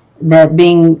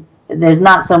there's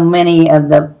not so many of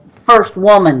the first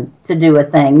woman to do a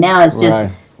thing. Now it's just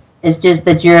Right. it's just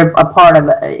that you're a part of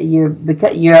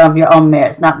because you're of your own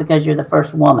merits, not because you're the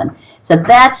first woman. So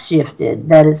that's shifted.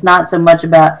 That it's not so much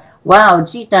about, wow,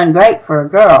 she's done great for a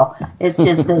girl. It's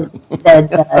just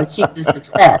that she's a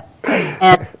success.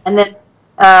 And then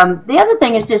the other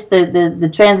thing is just the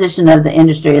transition of the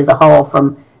industry as a whole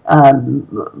from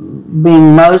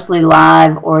being mostly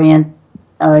live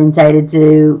orientated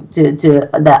to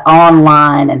the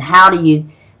online, and how do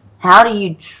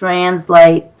you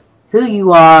translate who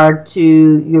you are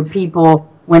to your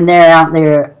people when they're out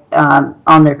there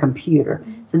on their computer.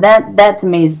 So that to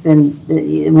me has been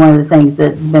one of the things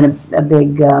that's been a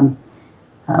big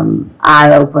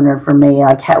eye opener for me.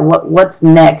 Like what's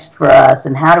next for us,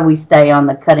 and how do we stay on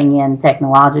the cutting end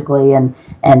technologically and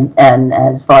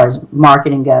as far as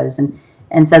marketing goes,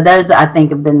 and so those I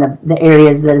think have been the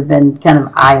areas that have been kind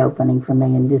of eye opening for me,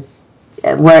 and just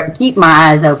keep my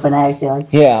eyes open actually.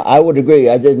 Yeah, I would agree.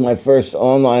 I did my first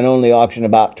online only auction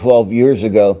about 12 years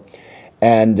ago.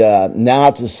 And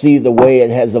now to see the way it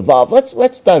has evolved,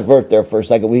 let's divert there for a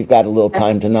second. We've got a little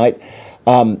time tonight.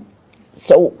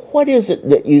 So, what is it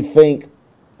that you think?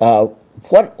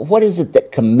 What is it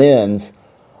that commends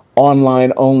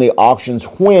online only auctions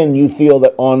when you feel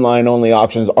that online only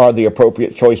auctions are the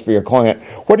appropriate choice for your client?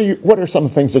 What are some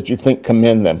things that you think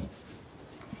commend them?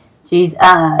 Geez,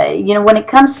 when it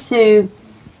comes to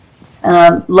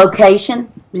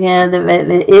location, is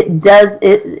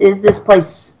this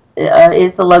place.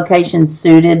 Is the location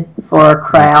suited for a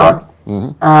crowd?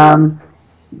 Okay. Mm-hmm.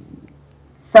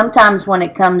 Sometimes when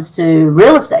it comes to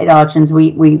real estate auctions,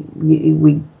 we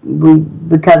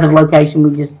because of location,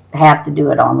 we just have to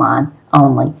do it online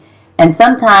only. And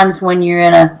sometimes when you're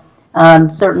in a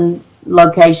certain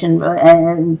location,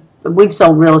 and we've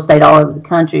sold real estate all over the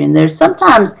country, and there's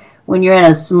sometimes when you're in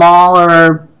a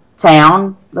smaller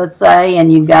town, let's say,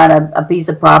 and you've got a piece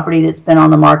of property that's been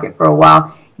on the market for a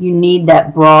while, you need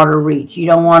that broader reach. You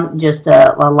don't want just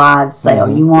a live sale.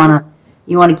 Mm-hmm.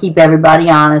 You want to keep everybody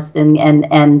honest and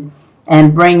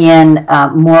bring in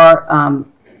more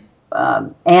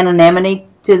anonymity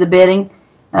to the bidding,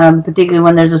 particularly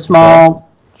when there's a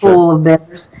small pool of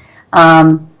bidders.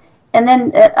 And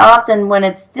then often when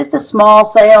it's just a small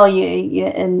sale,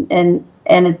 and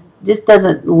it just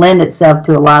doesn't lend itself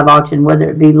to a live auction, whether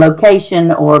it be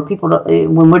location or people.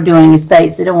 When we're doing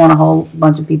estates, they don't want a whole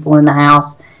bunch of people in the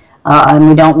house. And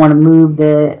we don't want to move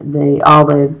all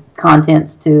the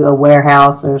contents to a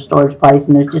warehouse or a storage place,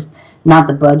 and there's just not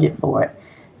the budget for it.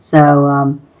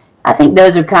 So I think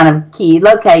those are kind of key: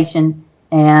 location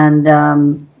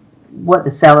and what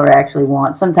the seller actually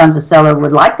wants. Sometimes the seller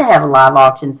would like to have a live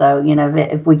auction, so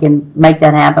if we can make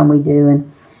that happen, we do.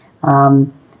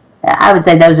 And I would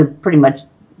say those are pretty much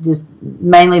just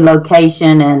mainly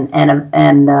location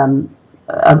and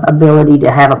ability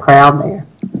to have a crowd there.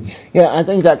 Yeah, I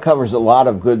think that covers a lot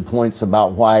of good points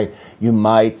about why you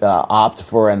might opt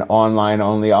for an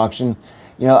online-only auction.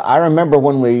 I remember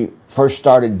when we first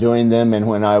started doing them, and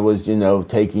when I was,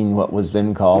 taking what was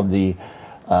then called the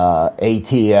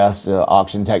ATS,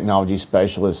 Auction Technology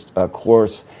Specialist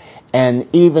course, and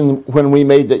even when we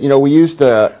made that, we used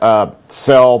to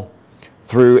sell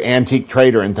through Antique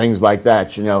Trader and things like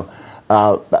that,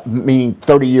 meaning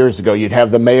 30 years ago, you'd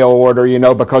have the mail order,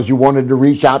 because you wanted to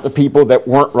reach out to people that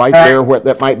weren't right there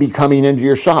that might be coming into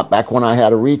your shop, back when I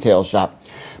had a retail shop.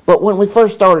 But when we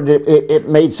first started it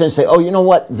made sense to say, oh, you know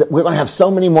what, we're going to have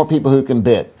so many more people who can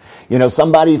bid.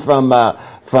 Somebody from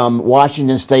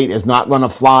Washington State is not going to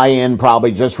fly in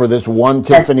probably just for this one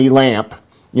Tiffany lamp,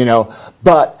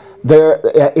 but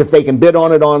if they can bid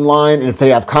on it online, and if they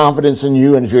have confidence in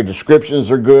you, and if your descriptions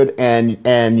are good,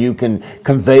 and you can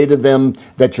convey to them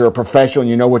that you're a professional and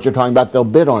you know what you're talking about, they'll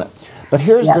bid on it. But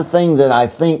here's the thing that I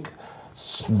think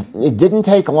it didn't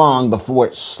take long before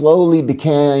it slowly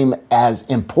became as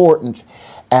important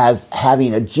as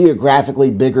having a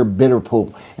geographically bigger bidder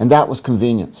pool, and that was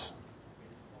convenience.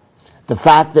 The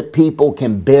fact that people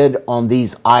can bid on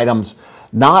these items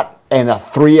not in a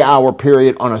 3-hour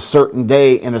period on a certain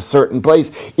day in a certain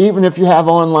place. Even if you have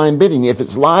online bidding, if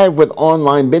it's live with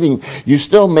online bidding, you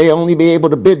still may only be able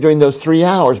to bid during those 3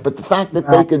 hours. But the fact that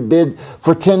they could bid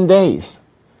for 10 days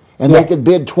and they could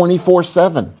bid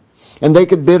 24/7. And they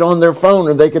could bid on their phone,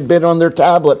 or they could bid on their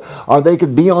tablet, or they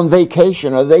could be on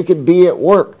vacation, or they could be at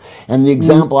work. And the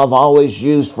example I've always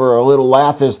used for a little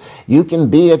laugh is, you can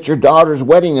be at your daughter's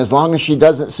wedding as long as she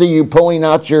doesn't see you pulling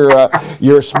out your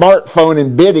smartphone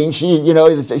and bidding.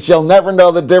 She'll never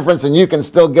know the difference, and you can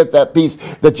still get that piece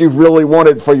that you've really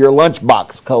wanted for your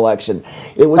lunchbox collection.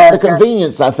 It was the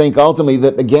convenience, I think, ultimately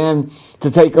that began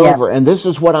to take over. And this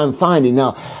is what I'm finding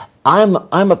now. I'm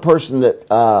a person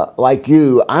that, like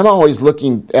you, I'm always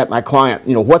looking at my client,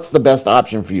 what's the best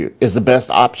option for you? Is the best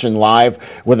option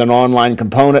live with an online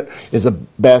component? Is the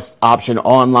best option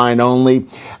online only?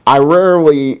 I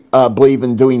rarely believe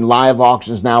in doing live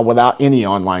auctions now without any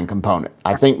online component.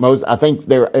 I think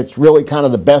it's really kind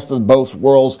of the best of both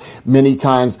worlds many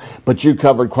times, but you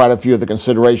covered quite a few of the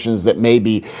considerations that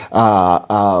maybe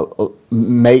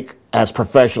make as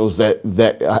professionals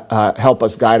that help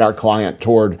us guide our client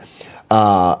toward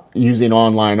using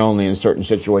online only in certain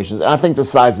situations. And I think the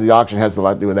size of the auction has a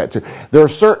lot to do with that too. There are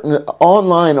certain,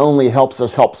 online only helps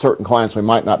us help certain clients we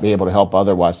might not be able to help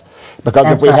otherwise. Because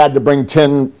if we had to bring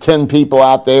 10 people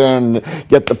out there and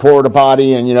get the porta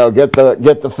potty and, get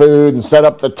the food and set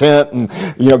up the tent and,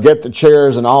 get the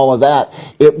chairs and all of that,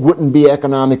 it wouldn't be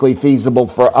economically feasible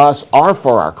for us or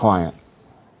for our client.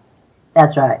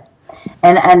 That's right.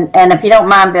 And if you don't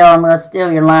mind, Bill, I'm going to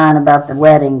steal your line about the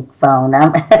wedding phone.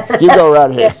 You go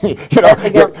right ahead.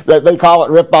 They call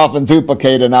it rip off and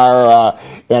duplicate in our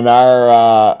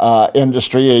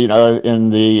industry. In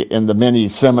the many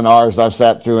seminars I've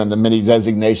sat through and the many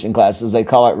designation classes, they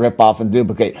call it rip off and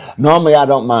duplicate. Normally, I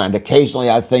don't mind.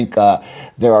 Occasionally, I think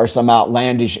there are some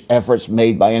outlandish efforts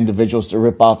made by individuals to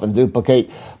rip off and duplicate.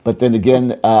 But then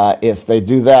again, if they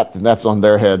do that, then that's on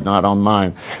their head, not on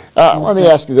mine. Let me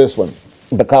ask you this one,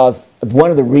 because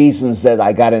one of the reasons that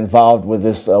I got involved with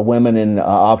this Women in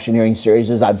Auctioneering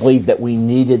series is I believe that we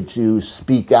needed to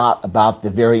speak out about the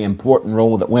very important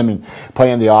role that women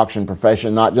play in the auction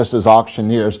profession, not just as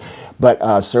auctioneers,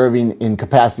 but serving in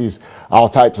capacities, all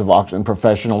types of auction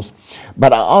professionals.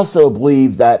 But I also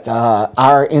believe that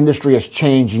our industry is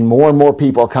changing. More and more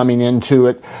people are coming into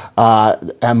it,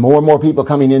 and more people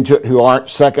coming into it who aren't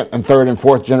second and third and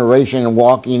fourth generation and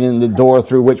walking in the door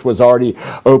through which was already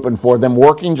open for them,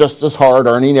 working just as hard,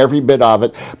 earning every bit of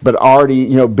it, but already,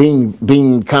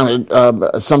 being kind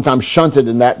of sometimes shunted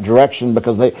in that direction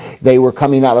because they were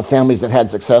coming out of families that had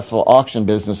successful auction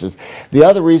businesses. The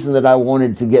other reason that I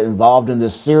wanted to get involved in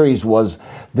this series was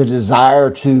the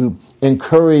desire to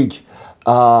encourage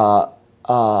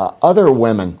other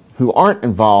women who aren't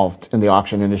involved in the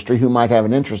auction industry who might have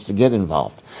an interest to get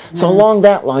involved. So along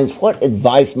that lines, what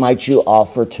advice might you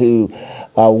offer to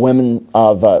women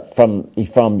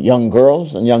from young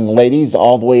girls and young ladies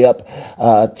all the way up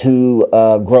to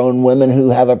grown women who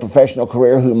have a professional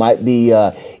career, who might be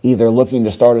either looking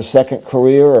to start a second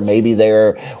career, or maybe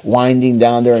they're winding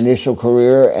down their initial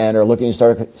career and are looking to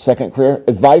start a second career?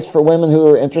 Advice for women who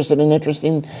are interested in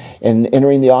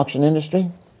entering the auction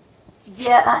industry?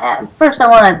 Yeah, first I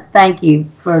want to thank you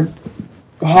for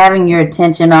having your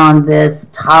attention on this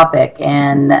topic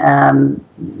and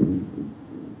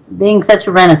being such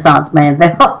a Renaissance man,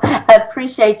 Bill. I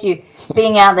appreciate you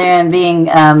being out there and being...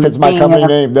 Fits my company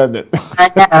name, doesn't it?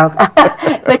 I know.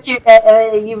 But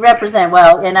you represent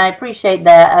well, and I appreciate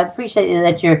that. I appreciate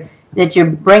that you're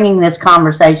bringing this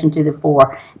conversation to the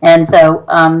fore. And so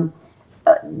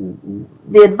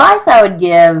the advice I would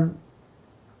give,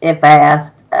 if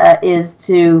asked, is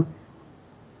to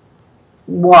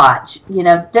watch.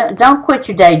 Don't quit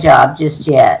your day job just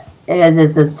yet, because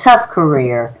it's a tough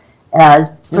career.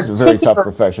 This is a very tough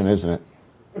profession, isn't it?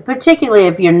 Particularly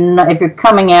if you're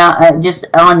coming out just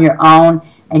on your own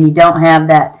and you don't have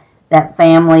that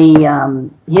family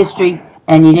history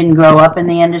and you didn't grow up in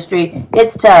the industry.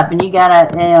 It's tough, and you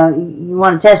gotta you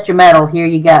want to test your mettle. Here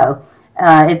you go.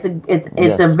 It's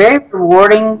a very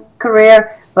rewarding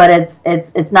career, but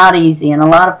it's not easy, and a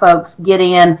lot of folks get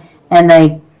in and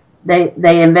they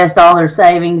invest all their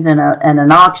savings in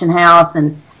an auction house,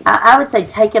 and I would say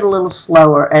take it a little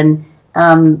slower and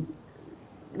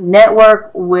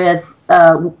network with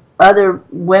other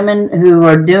women who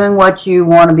are doing what you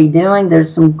want to be doing.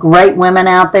 There's some great women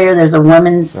out there. There's a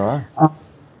women's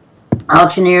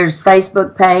Auctioneers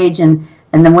Facebook page, and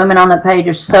the women on that page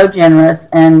are so generous.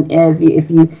 And if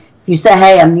you say,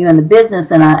 hey, I'm new in the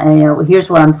business, and here's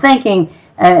what I'm thinking,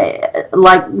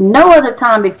 like no other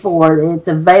time before, it's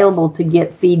available to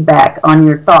get feedback on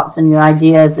your thoughts and your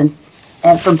ideas, and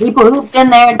and from people who've been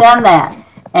there and done that.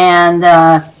 And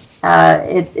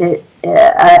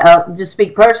I'll just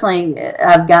speak personally.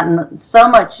 I've gotten so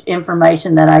much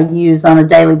information that I use on a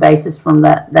daily basis from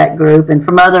that group and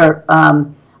from other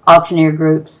auctioneer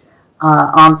groups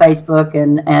on Facebook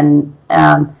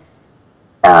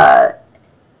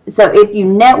so if you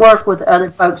network with other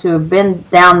folks who have been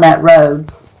down that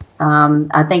road,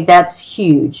 I think that's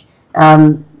huge.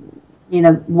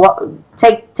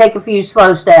 Take a few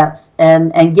slow steps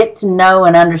and get to know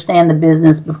and understand the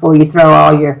business before you throw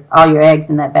all your eggs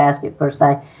in that basket, per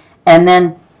se. And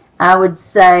then I would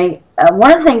say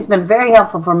one of the things that's been very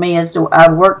helpful for me is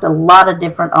I've worked a lot of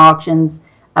different auctions.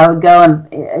 I would go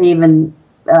and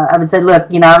I would say, look,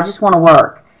 I just want to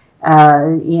work.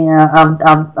 I'll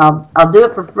do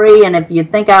it for free, and if you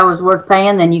think I was worth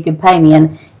paying, then you can pay me.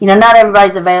 And not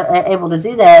everybody's able to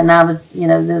do that. And I was,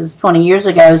 this was 20 years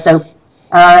ago, so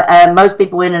most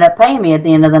people ended up paying me at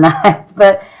the end of the night.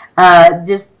 But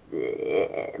just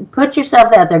put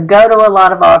yourself out there. Go to a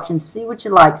lot of auctions. See what you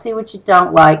like. See what you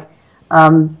don't like.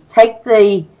 Take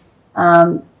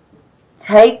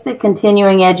the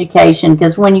continuing education,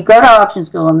 because when you go to auction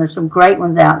school, and there's some great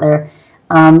ones out there.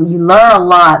 You learn a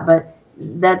lot, but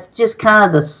that's just kind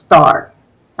of the start.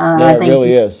 Yeah, it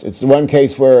really is. It's one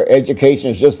case where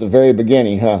education is just the very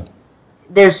beginning, huh?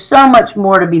 There's so much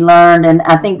more to be learned, and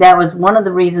I think that was one of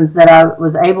the reasons that I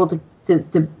was able to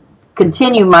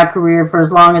continue my career for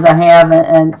as long as I have,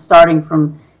 and starting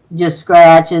from just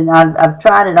scratch. And I've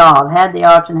tried it all. I've had the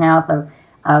auction house. I've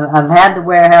had the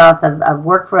warehouse. I've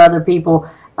worked for other people,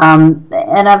 and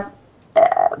I've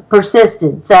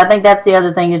persisted. So I think that's the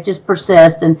other thing, is just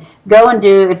persist and go and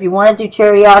do. If you want to do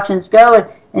charity auctions, go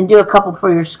and do a couple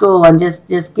for your school, and just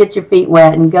get your feet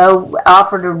wet and go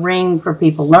offer to ring for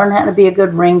people. Learn how to be a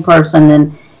good ring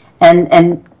person,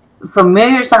 and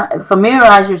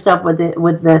familiarize yourself with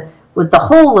the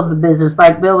whole of the business.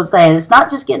 Like Bill was saying, it's not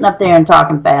just getting up there and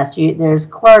talking fast. There's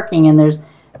clerking, and there's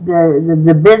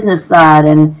the business side,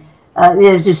 and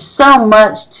there's just so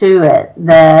much to it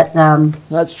that.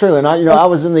 That's true, and I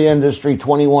was in the industry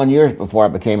 21 years before I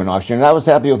became an auctioneer, and I was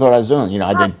happy with what I was doing.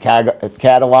 I did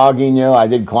cataloging, I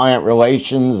did client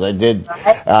relations,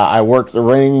 I worked the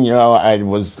ring, I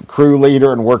was crew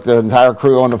leader and worked the entire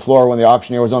crew on the floor when the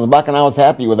auctioneer was on the block, and I was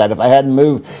happy with that. If I hadn't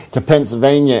moved to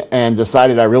Pennsylvania and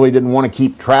decided I really didn't want to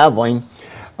keep traveling,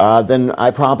 then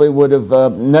I probably would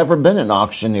have never been an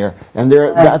auctioneer. And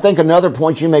I think another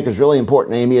point you make is really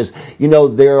important, Amy, is,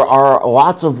 there are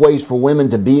lots of ways for women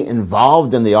to be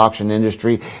involved in the auction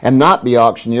industry and not be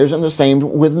auctioneers, and the same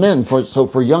with men. So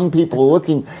for young people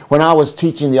looking, when I was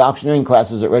teaching the auctioneering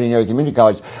classes at Reading Area Community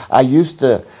College, I used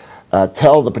to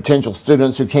tell the potential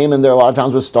students who came in there a lot of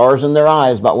times with stars in their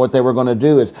eyes about what they were going to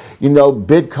do is,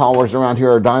 bid callers around here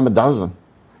are a dime a dozen.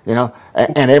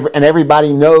 And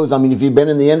everybody knows. I mean, if you've been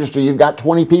in the industry, you've got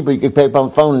 20 people you could pick up on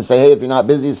the phone and say, "Hey, if you're not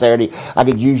busy Saturday, I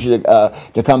could use you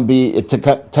to come be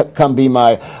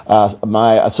my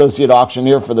associate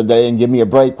auctioneer for the day and give me a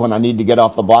break when I need to get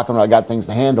off the block and I got things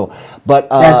to handle."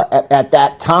 But at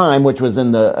that time, which was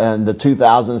in the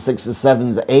 2006s,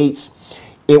 7s, 8s.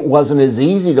 It wasn't as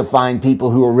easy to find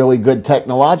people who were really good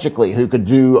technologically, who could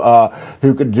do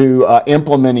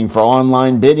implementing for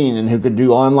online bidding, and who could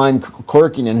do online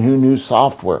clerking, and who knew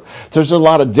software. So there's a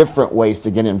lot of different ways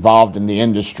to get involved in the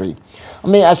industry. Let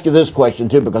me ask you this question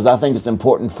too, because I think it's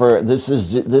important. This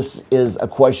is a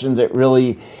question that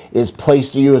really is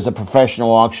placed to you as a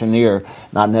professional auctioneer,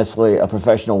 not necessarily a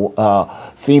professional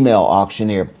female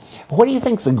auctioneer. What do you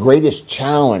think is the greatest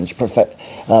challenge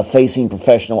facing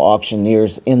professional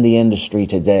auctioneers in the industry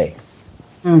today?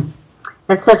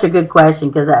 That's such a good question,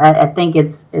 because I think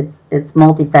it's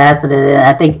multifaceted, and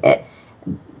I think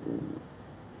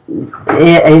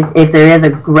if there is a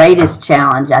greatest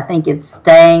challenge, I think it's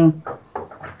staying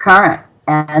current.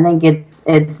 And I think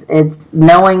it's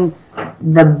knowing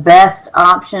the best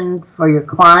option for your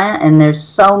client, and there's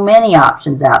so many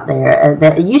options out there.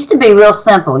 That it used to be real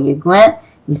simple. You went.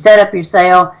 You set up your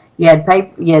sale. You had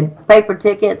paper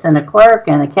tickets and a clerk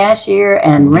and a cashier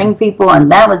and ring people,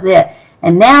 and that was it.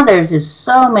 And now there's just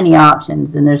so many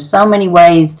options, and there's so many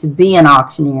ways to be an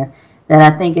auctioneer, that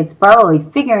I think it's probably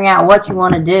figuring out what you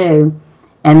want to do,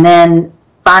 and then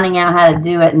finding out how to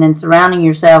do it, and then surrounding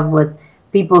yourself with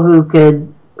people who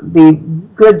could be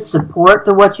good support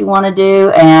to what you want to do,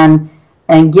 and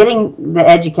getting the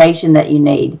education that you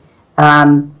need.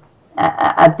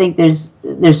 I think there's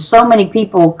so many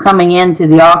people coming into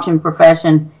the auction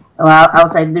profession. Well, I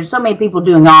would say there's so many people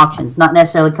doing auctions, not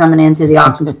necessarily coming into the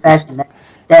auction profession,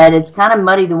 that it's kind of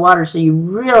muddy the water. So you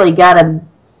really got to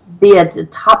be at the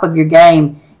top of your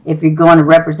game if you're going to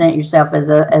represent yourself as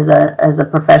a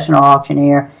professional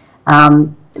auctioneer.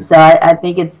 So I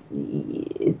think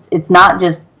it's not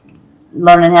just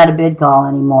learning how to bid call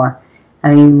anymore.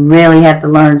 I mean, you really have to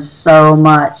learn so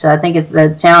much. So I think it's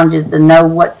the challenge is to know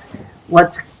what's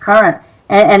current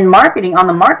and marketing. On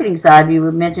the marketing side,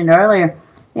 you mentioned earlier,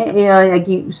 like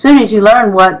as soon as you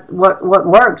learn what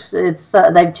works, it's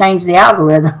they've changed the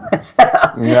algorithm. So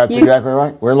that's exactly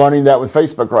right. We're learning that with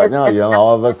Facebook right now.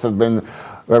 All of us have been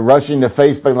rushing to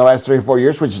Facebook in the last 3 or 4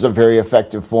 years, which is a very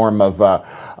effective form of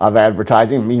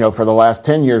advertising. For the last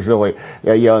 10 years, really.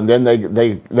 And then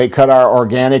they cut our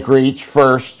organic reach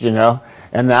first.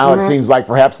 And now it seems like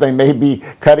perhaps they may be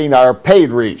cutting our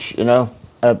paid reach.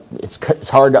 It's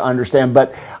hard to understand,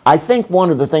 but I think one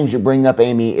of the things you bring up,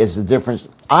 Amy, is the difference.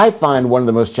 I find one of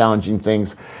the most challenging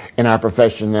things in our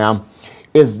profession now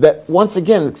is that, once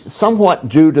again, somewhat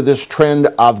due to this trend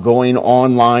of going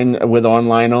online with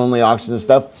online-only auctions and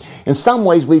stuff, in some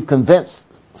ways we've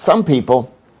convinced some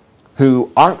people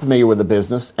who aren't familiar with the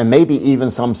business, and maybe even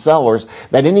some sellers,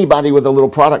 that anybody with a little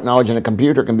product knowledge and a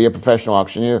computer can be a professional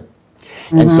auctioneer.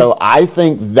 And so I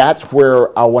think that's where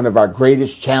one of our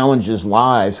greatest challenges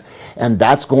lies, and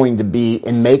that's going to be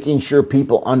in making sure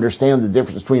people understand the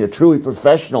difference between a truly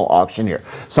professional auctioneer,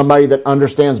 somebody that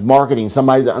understands marketing,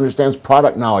 somebody that understands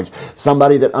product knowledge,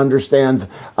 somebody that understands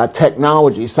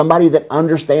technology, somebody that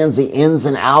understands the ins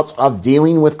and outs of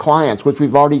dealing with clients, which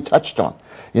we've already touched on.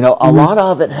 A lot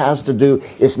of it has to do,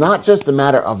 it's not just a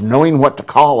matter of knowing what to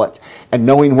call it and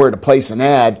knowing where to place an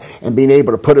ad and being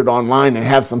able to put it online and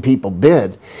have some people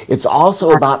bid. It's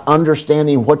also about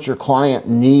understanding what your client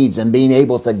needs and being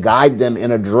able to guide them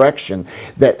in a direction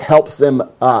that helps them,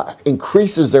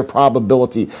 increases their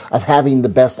probability of having the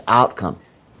best outcome.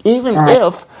 Even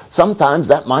if sometimes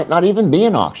that might not even be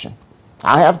an auction.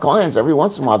 I have clients every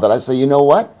once in a while that I say, you know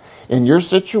what? In your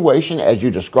situation, as you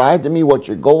describe to me what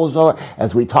your goals are,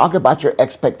 as we talk about your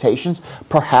expectations,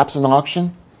 perhaps an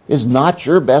auction is not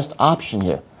your best option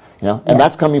here. And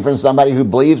that's coming from somebody who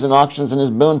believes in auctions and has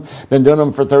been doing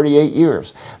them for 38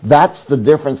 years. That's the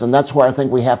difference, and that's where I think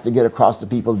we have to get across to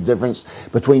people the difference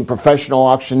between professional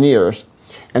auctioneers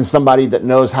and somebody that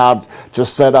knows how to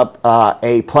set up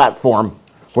a platform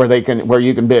where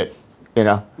you can bid.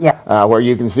 Where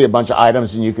you can see a bunch of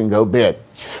items and you can go bid.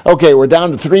 Okay, we're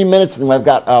down to 3 minutes, and we've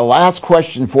got a last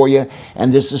question for you,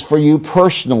 and this is for you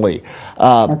personally.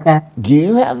 Do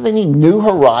you have any new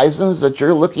horizons that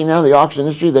you're looking at in the auction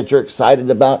industry that you're excited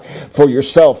about for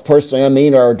yourself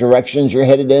personally? Or directions you're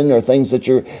headed in, or things that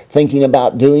you're thinking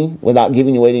about doing without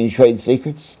giving away any trade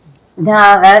secrets? No,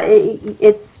 I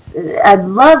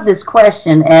love this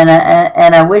question, and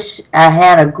I wish I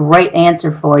had a great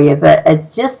answer for you, but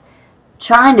it's just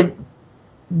trying to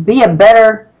be a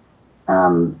better,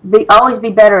 always be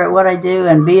better at what I do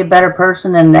and be a better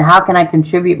person, and how can I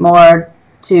contribute more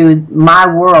to my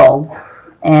world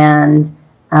and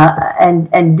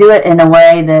do it in a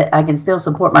way that I can still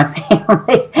support my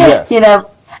family. Yes.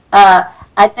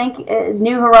 I think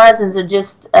New Horizons are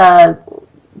just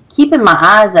keeping my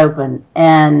eyes open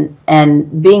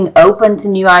and being open to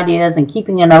new ideas and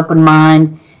keeping an open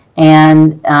mind,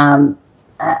 and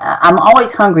I'm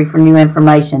always hungry for new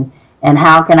information and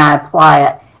how can I apply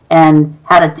it and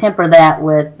how to temper that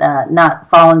with not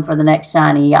falling for the next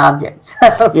shiny object.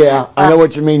 Yeah, I know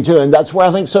what you mean too, and that's where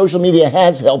I think social media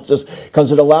has helped us,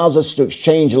 because it allows us to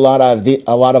exchange a lot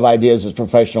of ideas as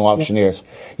professional auctioneers.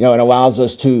 It allows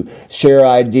us to share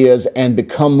ideas and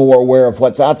become more aware of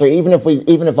what's out there. Even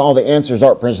if all the answers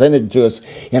aren't presented to us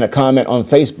in a comment on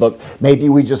Facebook, maybe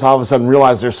we just all of a sudden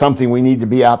realize there's something we need to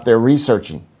be out there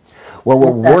researching. Well,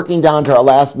 we're working down to our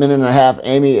last minute and a half.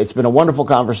 Amy, it's been a wonderful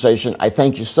conversation. I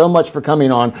thank you so much for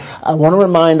coming on. I want to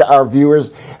remind our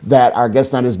viewers that our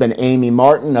guest tonight has been Amy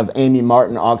Martin of Amy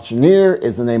Martin Auctioneer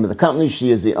is the name of the company.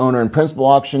 She is the owner and principal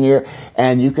auctioneer,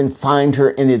 and you can find her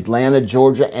in Atlanta,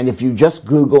 Georgia. And if you just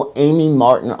Google Amy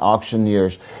Martin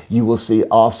Auctioneers, you will see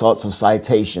all sorts of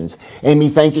citations. Amy,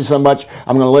 thank you so much.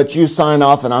 I'm going to let you sign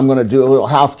off, and I'm going to do a little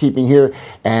housekeeping here,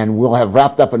 and we'll have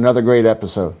wrapped up another great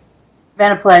episode.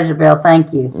 Been a pleasure, Bill.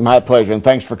 Thank you. My pleasure, and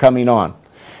thanks for coming on.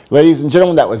 Ladies and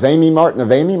gentlemen, that was Amy Martin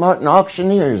of Amy Martin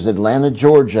Auctioneers, Atlanta,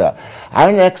 Georgia.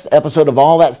 Our next episode of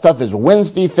All That Stuff is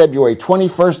Wednesday, February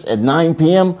 21st at 9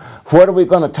 p.m. What are we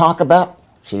going to talk about?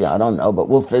 Gee, I don't know, but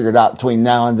we'll figure it out between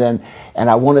now and then. And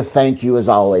I want to thank you, as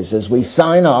always. As we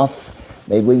sign off,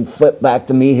 maybe we can flip back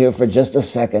to me here for just a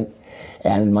second.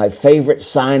 And my favorite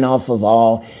sign-off of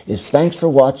all is thanks for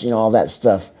watching All That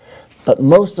Stuff. But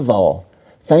most of all,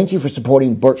 thank you for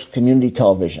supporting Berks Community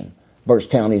Television, Berks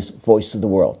County's voice to the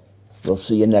world. We'll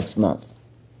see you next month.